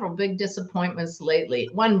several big disappointments lately.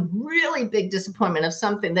 One really big disappointment of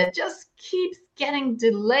something that just keeps getting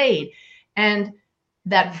delayed. And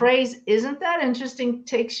that phrase, "Isn't that interesting?"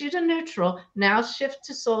 takes you to neutral. Now shift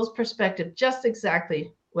to soul's perspective. Just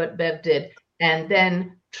exactly what Bev did. And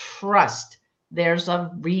then trust. There's a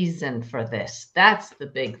reason for this. That's the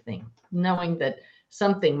big thing. Knowing that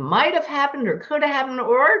something might have happened or could have happened,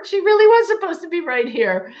 or she really was supposed to be right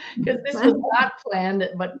here, because this was not planned.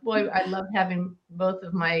 But boy, I love having both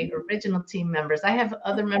of my original team members. I have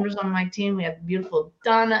other members on my team. We have beautiful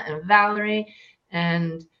Donna and Valerie,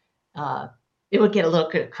 and it would get a little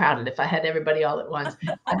crowded if I had everybody all at once.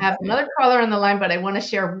 I have another caller on the line, but I want to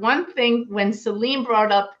share one thing. When Celine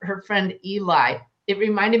brought up her friend Eli, it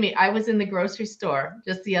reminded me, I was in the grocery store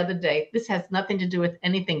just the other day. This has nothing to do with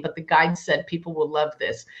anything, but the guide said people will love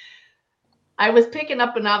this. I was picking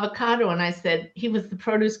up an avocado, and I said, he was the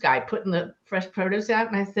produce guy putting the fresh produce out.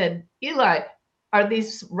 And I said, Eli, are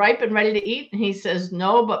these ripe and ready to eat? And he says,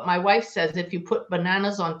 no, but my wife says if you put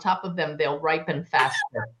bananas on top of them, they'll ripen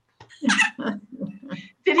faster.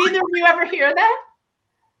 Did either of you ever hear that?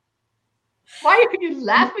 Why are you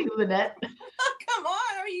laughing, Lynette? Come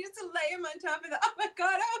on, I used to lay them on top of the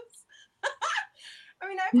avocados. I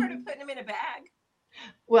mean, I've heard of putting them in a bag.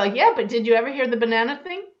 Well, yeah, but did you ever hear the banana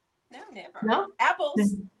thing? No, never. No?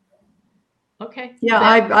 Apples. Okay. Yeah,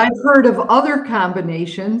 I've heard of other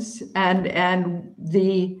combinations, and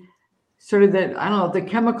the sort of the, I don't know, the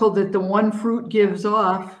chemical that the one fruit gives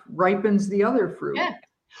off ripens the other fruit. Yeah.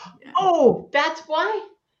 Oh, that's why?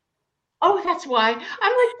 Oh, that's why. I'm like,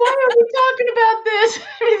 why are we talking about this?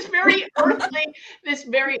 It's very earthly, this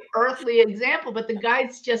very earthly example, but the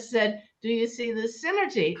guides just said, do you see the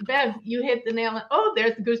synergy? Bev, you hit the nail on. Oh,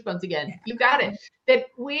 there's the goosebumps again. You got it. That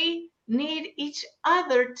we need each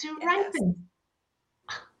other to ripen.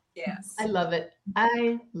 Yes. I love it.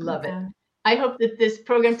 I love it. I hope that this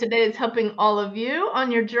program today is helping all of you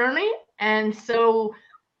on your journey. And so,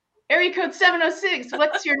 area code 706,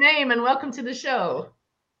 what's your name, and welcome to the show.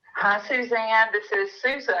 Hi, Suzanne. This is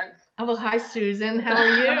Susan. Oh, well, hi, Susan. How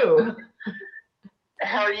are you?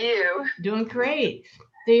 How are you? Doing great.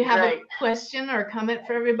 Do you have a question or a comment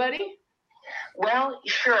for everybody? Well,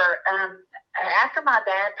 sure. After my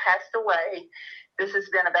dad passed away, this has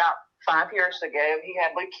been about 5 years ago, he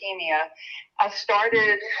had leukemia. I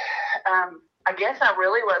started, I guess I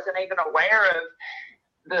really wasn't even aware of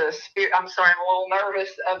the spirit. I'm sorry, I'm a little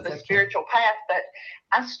nervous of the spiritual path, but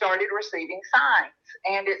I started receiving signs,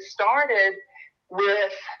 and it started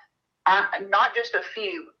with not just a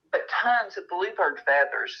few, but tons of bluebird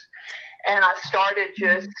feathers. And I started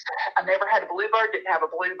I never had a bluebird, didn't have a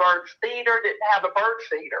bluebird feeder, didn't have a bird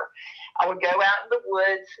feeder. I would go out in the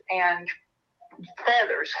woods and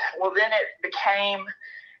feathers. Well, then it became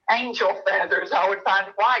angel feathers. I would find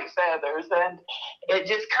white feathers, and it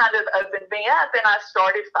just kind of opened me up, and I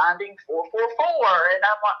started finding 444, and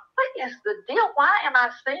I'm like, what is the deal? Why am I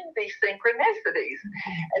seeing these synchronicities?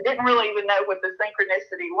 I didn't really even know what the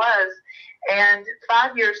synchronicity was, and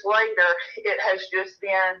 5 years later, it has just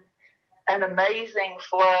been an amazing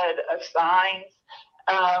flood of signs.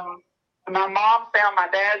 My mom found my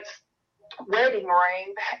dad's wedding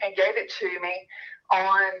ring and gave it to me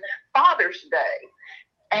on Father's Day.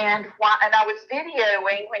 And I was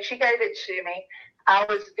videoing, when she gave it to me, I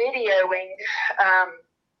was videoing,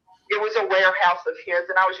 it was a warehouse of his,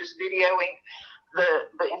 and I was just videoing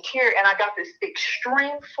the interior, and I got this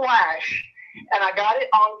extreme flash, and I got it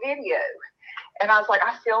on video. And I was like,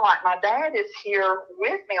 I feel like my dad is here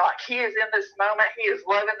with me, like he is in this moment, he is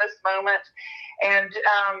loving this moment. And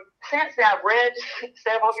since I've read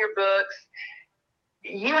several of your books,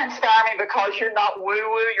 you inspire me because you're not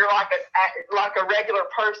woo-woo. You're like a regular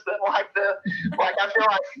person, like I feel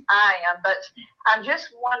like I am. But I'm just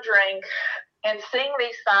wondering, in seeing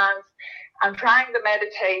these signs, I'm trying the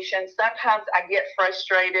meditation. Sometimes I get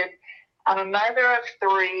frustrated. I'm a mother of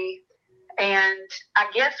 3, and I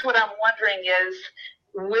guess what I'm wondering is,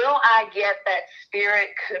 will I get that spirit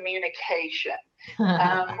communication?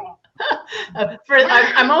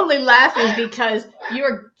 I'm only laughing because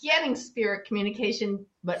you're getting spirit communication,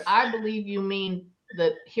 but I believe you mean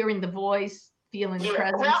the hearing the voice, feeling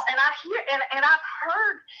presence. Well, and I hear and I've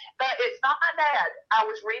heard that it's not my dad. I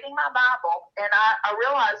was reading my Bible, and I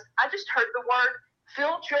realized I just heard the word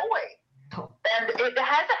 "feel joy." And it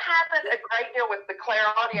hasn't happened a great deal with the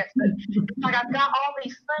clairaudience, but it's like I've got all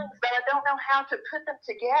these things, but I don't know how to put them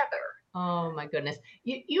together. Oh my goodness.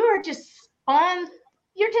 You are just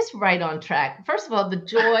you're just right on track. First of all, the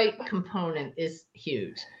joy component is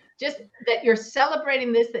huge. Just that you're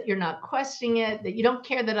celebrating this, that you're not questioning it, that you don't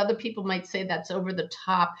care that other people might say that's over the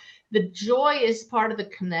top. The joy is part of the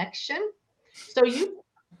connection. So you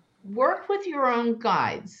work with your own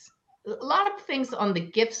guides. A lot of things on the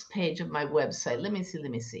gifts page of my website. Let me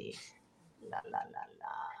see.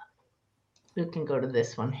 We can go to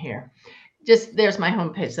this one here. There's my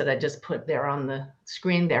homepage that I just put there on the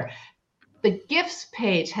screen there. the gifts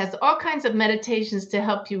page has all kinds of meditations to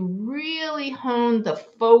help you really hone the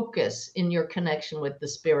focus in your connection with the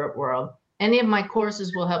spirit world. Any of my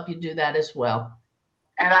courses will help you do that as well.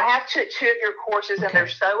 And I have two of your courses, and they're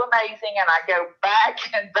so amazing, and I go back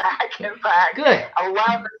and back and back. Good. I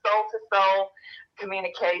love the soul-to-soul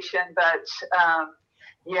communication, but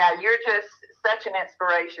yeah, you're just such an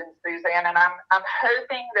inspiration, Suzanne, and I'm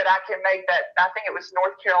hoping that I can make that. I think it was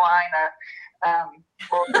North Carolina.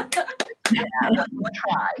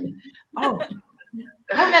 Try. Oh,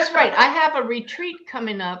 that's right. I have a retreat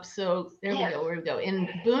coming up. So there we go. In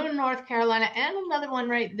Boone, North Carolina, and another one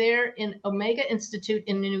right there in Omega Institute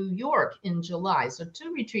in New York in July. So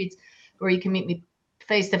 2 retreats where you can meet me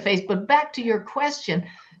face to face. But back to your question,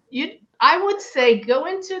 I would say go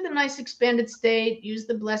into the nice expanded state, use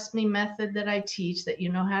the Bless Me method that I teach that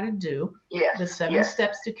you know how to do. The 7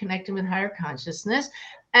 steps to connecting with higher consciousness.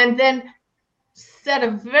 And then set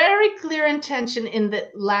a very clear intention in the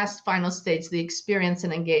last final stage, the experience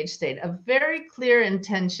and engage state, a very clear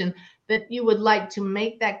intention that you would like to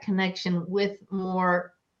make that connection with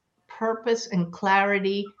more purpose and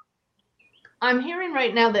clarity. I'm hearing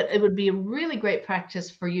right now that it would be a really great practice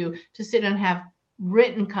for you to sit and have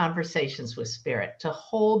written conversations with spirit, to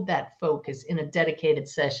hold that focus in a dedicated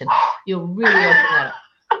session. You'll really open that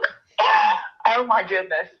up. Oh my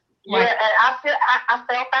goodness. Yeah, and I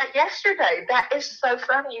felt that yesterday. That is so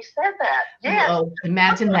funny you said that. Yes. Oh,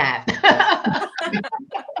 imagine that.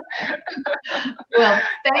 Well,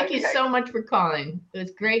 thank you so much for calling. It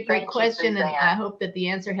was great question, and I hope that the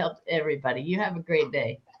answer helped everybody. You have a great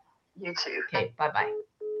day. You too. Okay, bye-bye.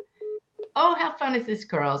 Oh, how fun is this,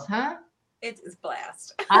 girls, huh? It is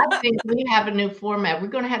blast. I think we have a new format. We're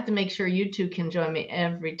going to have to make sure you two can join me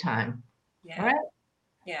every time. Yeah. All right?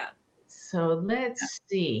 Yeah. So let's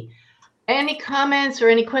see. Any comments or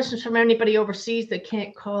any questions from anybody overseas that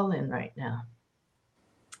can't call in right now?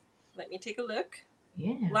 Let me take a look.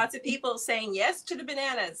 Yeah. Lots of people saying yes to the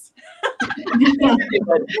bananas.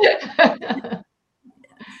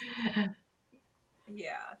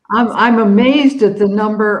 Yeah. I'm amazed at the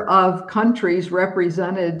number of countries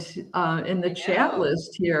represented in the chat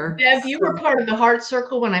list here. Bev, you were part of the Heart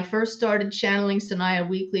Circle when I first started channeling Sanaya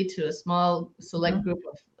weekly to a small select group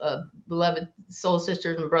of beloved soul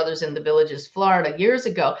sisters and brothers in the Villages, Florida, years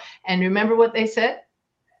ago. And remember what they said?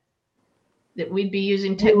 That we'd be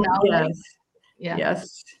using technology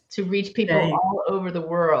to reach people all over the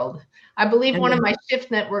world. I believe one of my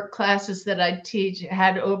Shift Network classes that I teach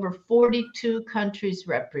had over 42 countries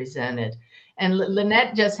represented. And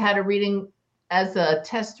Lynette just had a reading as a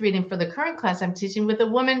test reading for the current class I'm teaching with a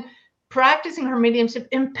woman practicing her mediumship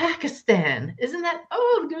in Pakistan. Isn't that,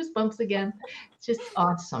 goosebumps again. It's just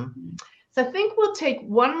awesome. So I think we'll take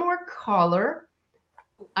one more caller.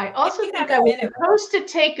 I also think I was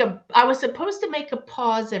supposed to make a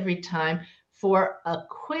pause every time for a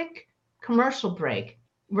quick commercial break.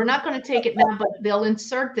 We're not going to take it now, but they'll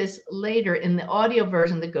insert this later in the audio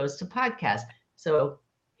version that goes to podcast. So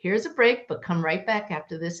here's a break, but come right back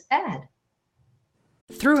after this ad.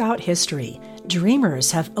 Throughout history,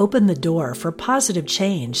 dreamers have opened the door for positive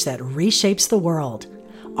change that reshapes the world.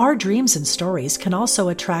 Our dreams and stories can also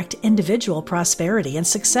attract individual prosperity and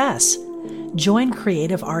success. Join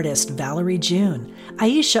creative artist Valerie June,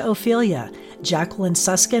 Aisha Ophelia, Jacqueline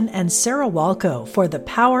Suskin, and Sarah Walco for The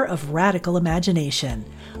Power of Radical Imagination,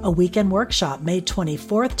 a weekend workshop May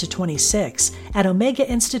 24th to 26th at Omega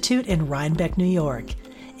Institute in Rhinebeck, New York.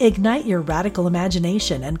 Ignite your radical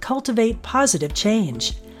imagination and cultivate positive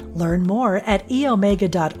change. Learn more at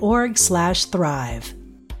eomega.org/thrive.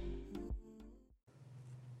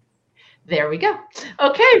 There we go.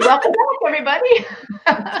 Okay, welcome back, everybody.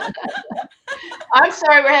 I'm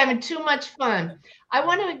sorry we're having too much fun. I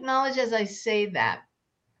want to acknowledge as I say that,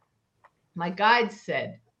 my guide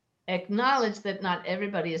said, acknowledge that not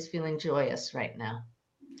everybody is feeling joyous right now.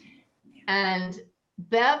 And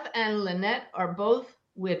Bev and Lynette are both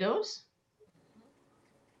widows.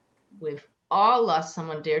 We've all lost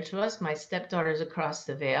someone dear to us. My stepdaughter's across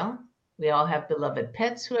the veil. We all have beloved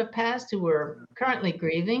pets who have passed, who we're currently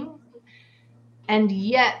grieving. And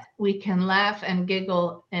yet we can laugh and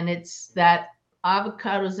giggle, and it's that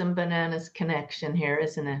avocados and bananas connection here,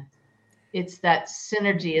 isn't it? It's that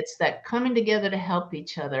synergy. It's that coming together to help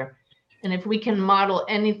each other. And if we can model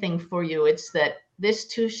anything for you, it's that this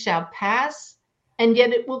too shall pass, and yet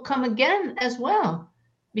it will come again as well,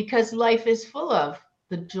 because life is full of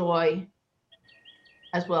the joy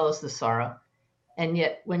as well as the sorrow. And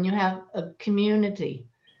yet when you have a community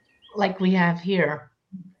like we have here,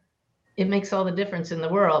 it makes all the difference in the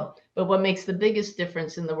world. But what makes the biggest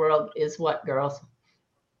difference in the world is what, girls?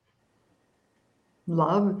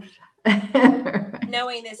 Love.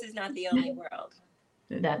 Knowing this is not the only world.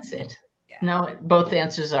 That's it. Yeah. No, both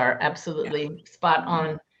answers are absolutely spot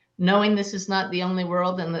on. Knowing this is not the only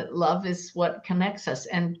world and that love is what connects us.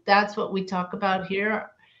 And that's what we talk about here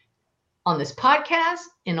on this podcast,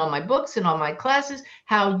 in all my books, in all my classes,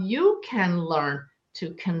 how you can learn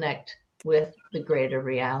to connect with the greater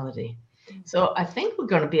reality. So I think we're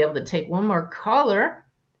going to be able to take one more caller.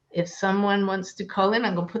 If someone wants to call in,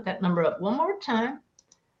 I'm going to put that number up one more time.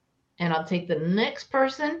 And I'll take the next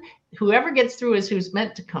person. Whoever gets through is who's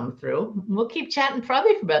meant to come through. We'll keep chatting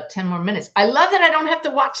probably for about 10 more minutes. I love that I don't have to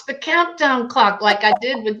watch the countdown clock like I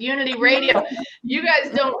did with Unity Radio. You guys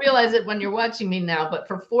don't realize it when you're watching me now, but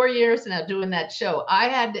for 4 years now doing that show, I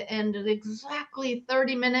had to end at exactly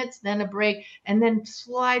 30 minutes, then a break, and then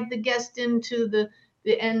slide the guest into the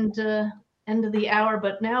end of the hour.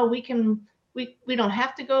 But now we don't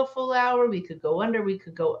have to go a full hour. We could go under, we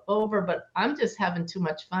could go over, but I'm just having too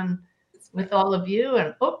much fun with all of you.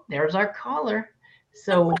 And there's our caller.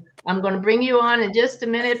 So I'm going to bring you on in just a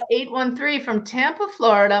minute. 813 from Tampa,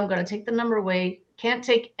 Florida. I'm going to take the number away. Can't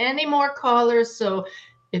take any more callers. So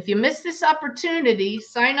if you miss this opportunity,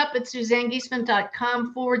 sign up at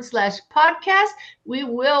SuzanneGiesman.com/podcast. We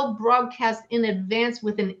will broadcast in advance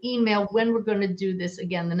with an email when we're going to do this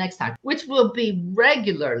again the next time, which will be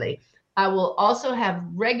regularly. I will also have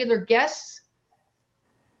regular guests.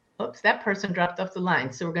 Oops, that person dropped off the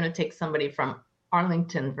line. So we're going to take somebody from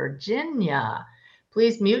Arlington, Virginia.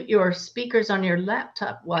 Please mute your speakers on your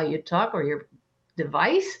laptop while you talk, or your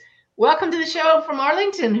device. Welcome to the show from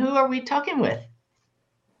Arlington. Who are we talking with?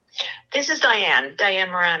 This is Diane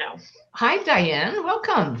Morano. Hi, Diane.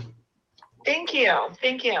 Welcome. Thank you.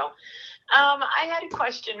 I had a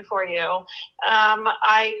question for you.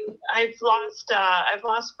 I've lost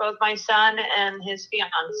both my son and his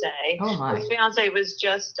fiance. Oh my. His fiance was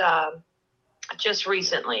just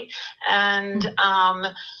recently, and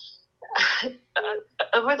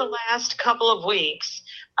over the last couple of weeks,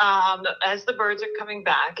 as the birds are coming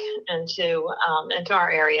back into our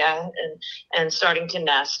area and starting to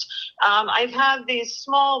nest, I've had these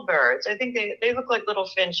small birds. I think they look like little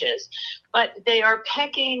finches, but they are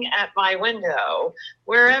pecking at my window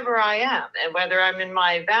wherever I am, and whether I'm in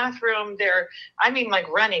my bathroom, like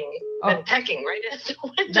running and pecking right at the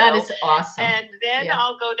window. That is awesome. And then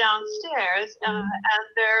I'll go downstairs and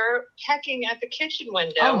they're pecking at the kitchen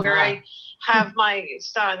window where I have my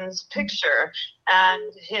son's picture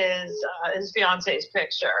and his fiance's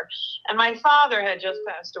picture. And my father had just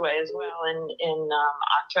passed away as well in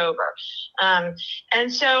October.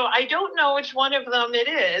 And so I don't know which one of them it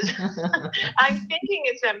is. I'm thinking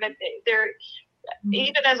it's them, but they're,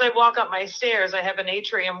 even as I walk up my stairs, I have an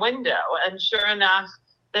atrium window, and sure enough,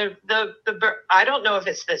 the I don't know if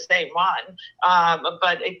it's the same one,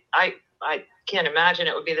 but I can't imagine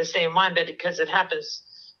it would be the same one, but because it happens,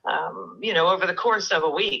 over the course of a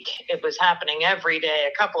week, it was happening every day,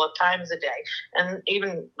 a couple of times a day. And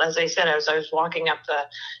even, as I said, as I was walking up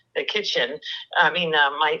the kitchen,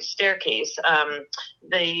 my staircase, at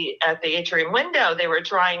the atrium window, they were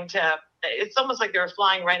trying to, it's almost like they were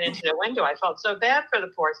flying right into the window. I felt so bad for the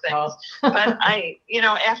poor things. But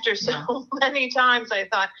after so many times, I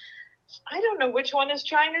thought, I don't know which one is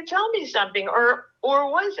trying to tell me something, or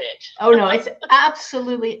was it? Oh no, it's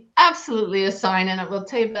absolutely a sign, and we'll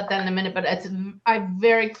tell you about that in a minute. But I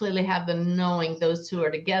very clearly have them knowing those two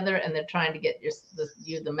are together, and they're trying to get you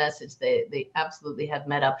the message. They absolutely have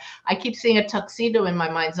met up. I keep seeing a tuxedo in my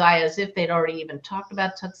mind's eye, as if they'd already even talked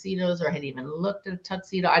about tuxedos or had even looked at a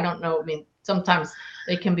tuxedo. I don't know. I mean, sometimes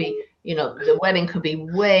they can be, the wedding could be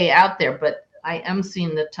way out there, but I am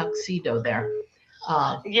seeing the tuxedo there.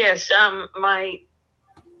 Yes,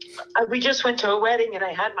 we just went to a wedding, and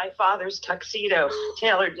I had my father's tuxedo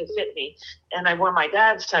tailored to fit me, and I wore my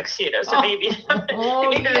dad's tuxedo, so maybe.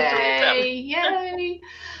 Yay!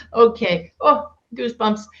 Okay. Oh,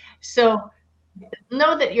 goosebumps. So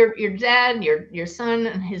know that your dad, your son,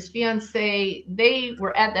 and his fiance, they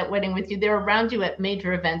were at that wedding with you. They're around you at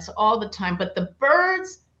major events all the time, but the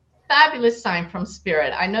birds. Fabulous sign from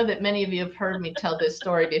spirit. I know that many of you have heard me tell this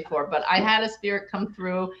story before, but I had a spirit come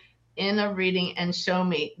through in a reading and show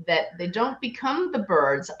me that they don't become the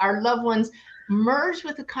birds. Our loved ones merge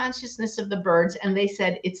with the consciousness of the birds, and they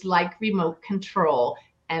said it's like remote control,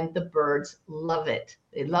 and the birds love it.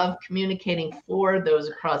 They love communicating for those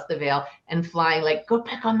across the veil and flying like, go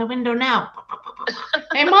back on the window now.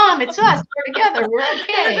 Hey, Mom, it's us. We're together. We're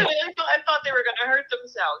okay. I thought they were going to hurt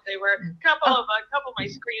themselves. They were a couple of my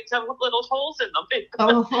screens have little holes in them.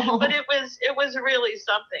 But it was really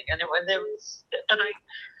something, and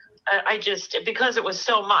I just, because it was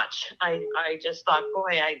so much, I just thought,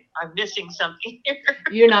 boy, I'm missing something here.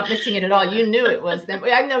 You're not missing it at all. You knew it was them.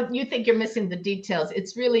 I know you think you're missing the details.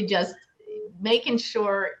 It's really just making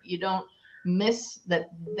sure you don't miss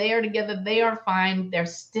that they are together. They are fine. They're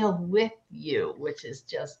still with you, which is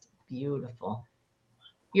just beautiful.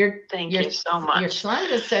 Thank you so much. Your son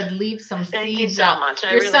just said, leave some Thank seeds you so out. much.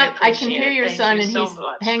 I Your really son, I can appreciate hear it. your Thank son, you and so he's,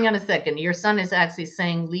 much. hang on a second. Your son is actually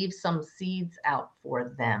saying, leave some seeds out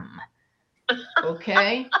for them.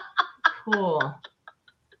 Okay? Cool.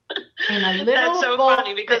 In a little That's so bowl.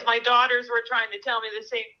 funny because my daughters were trying to tell me the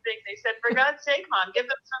same thing. They said, for God's sake, Mom, give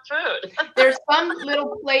them some food. There's some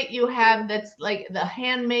little plate you have that's like the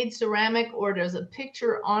handmade ceramic, or there's a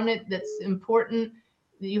picture on it that's important.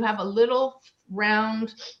 You have a little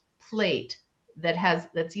round plate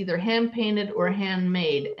that's either hand painted or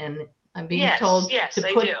handmade, and I'm being told to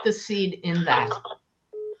put the seed in that.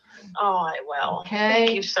 Oh, I will. Okay.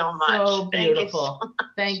 Thank you so much. So beautiful.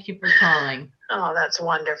 Thank you for calling. Oh, that's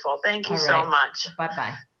wonderful. Thank you All so right. much.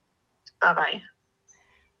 Bye-bye. Bye-bye.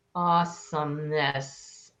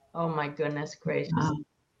 Awesomeness. Oh my goodness gracious.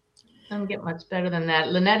 Doesn't get much better than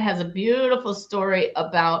that. Lynette has a beautiful story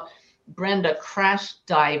about Brenda crash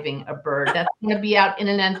diving a bird. That's going to be out in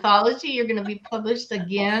an anthology. You're going to be published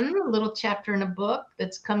again, a little chapter in a book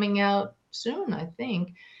that's coming out soon, I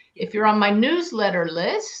think. If you're on my newsletter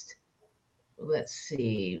list, let's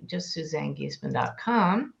see, just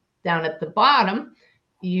SuzanneGiesman.com. Down at the bottom,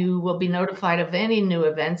 you will be notified of any new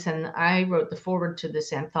events. And I wrote the foreword to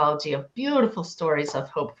this anthology of beautiful stories of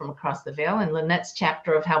hope from across the veil. And Lynette's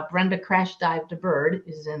chapter of how Brenda crash dived a bird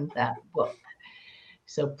is in that book.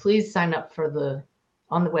 So please sign up for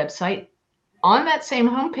on the website. On that same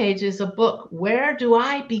homepage is a book, Where Do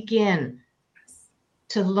I Begin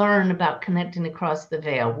to Learn About Connecting Across the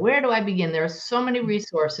Veil? Where do I begin? There are so many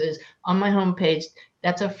resources on my homepage.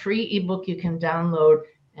 That's a free ebook you can download,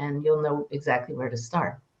 and you'll know exactly where to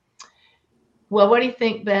start. Well, what do you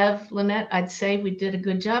think, Bev, Lynette? I'd say we did a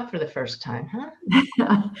good job for the first time, huh?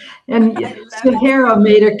 And Sahara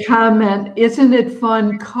made a comment, isn't it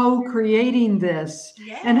fun co-creating this?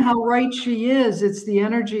 Yeah. And how right she is. It's the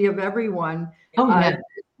energy of everyone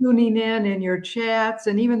tuning in your chats,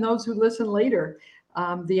 and even those who listen later.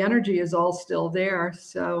 The energy is all still there.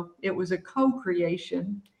 So it was a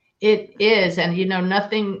co-creation. It is. And,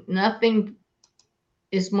 nothing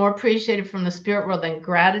is more appreciated from the spirit world than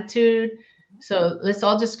gratitude. So let's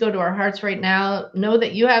all just go to our hearts right now. Know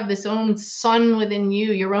that you have this own sun within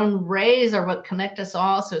you. Your own rays are what connect us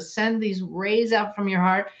all. So send these rays out from your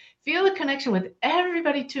heart. Feel the connection with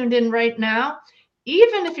everybody tuned in right now.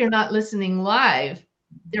 Even if you're not listening live,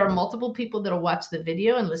 there are multiple people that will watch the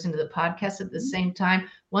video and listen to the podcast at the same time.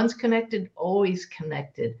 Once connected, always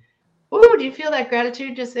connected. Ooh, do you feel that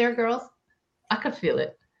gratitude just there, girls? I could feel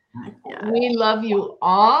it. Yeah. We love you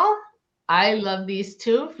all. I love these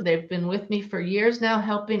two. They've been with me for years now,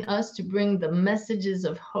 helping us to bring the messages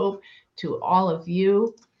of hope to all of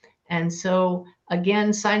you. And so,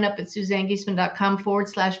 again, sign up at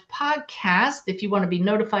SuzanneGiesman.com/podcast if you want to be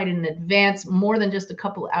notified in advance, more than just a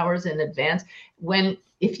couple hours in advance,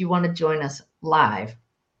 if you want to join us live.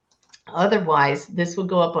 Otherwise, this will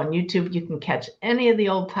go up on YouTube. You can catch any of the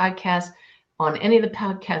old podcasts on any of the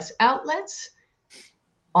podcast outlets,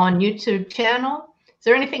 on YouTube channel. Is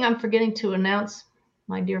there anything I'm forgetting to announce,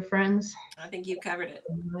 my dear friends? I think you covered it.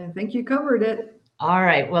 I think you covered it. All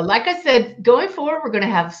right. Well, like I said, going forward, we're going to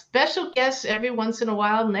have special guests every once in a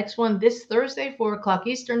while. Next one this Thursday, 4:00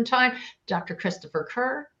 Eastern time, Dr. Christopher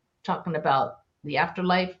Kerr, talking about the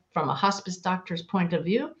afterlife from a hospice doctor's point of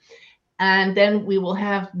view. And then we will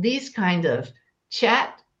have these kind of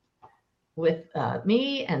chat with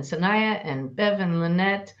me and Sanaya and Bev and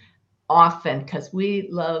Lynette often, because we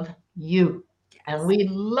love you. And we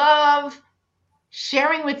love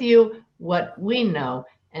sharing with you what we know,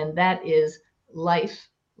 and that is life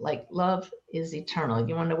like love is eternal.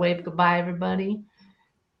 You want to wave goodbye, everybody?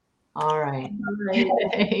 All right.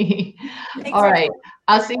 All right.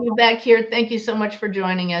 I'll see you back here. Thank you so much for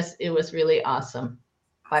joining us. It was really awesome.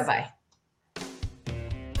 Bye-bye.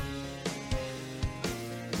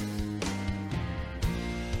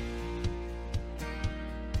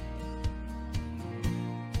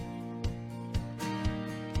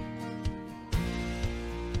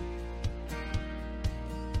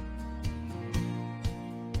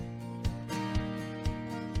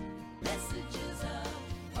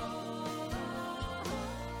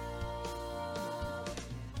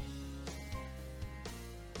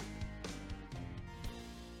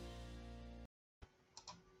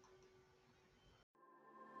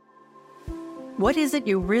 What is it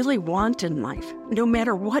you really want in life, no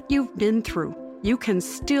matter what you've been through? you can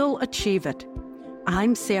still achieve it.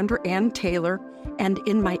 I'm Sandra Ann Taylor, and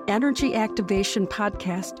in my Energy Activation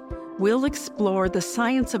podcast, we'll explore the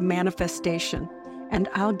science of manifestation, and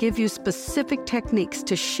I'll give you specific techniques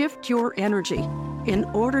to shift your energy in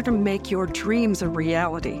order to make your dreams a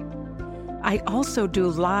reality. I also do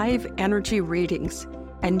live energy readings,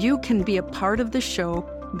 and you can be a part of the show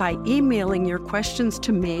by emailing your questions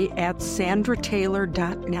to me at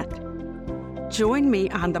sandrataylor.net. Join me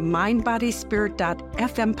on the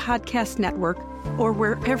mindbodyspirit.fm podcast network or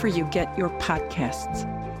wherever you get your podcasts.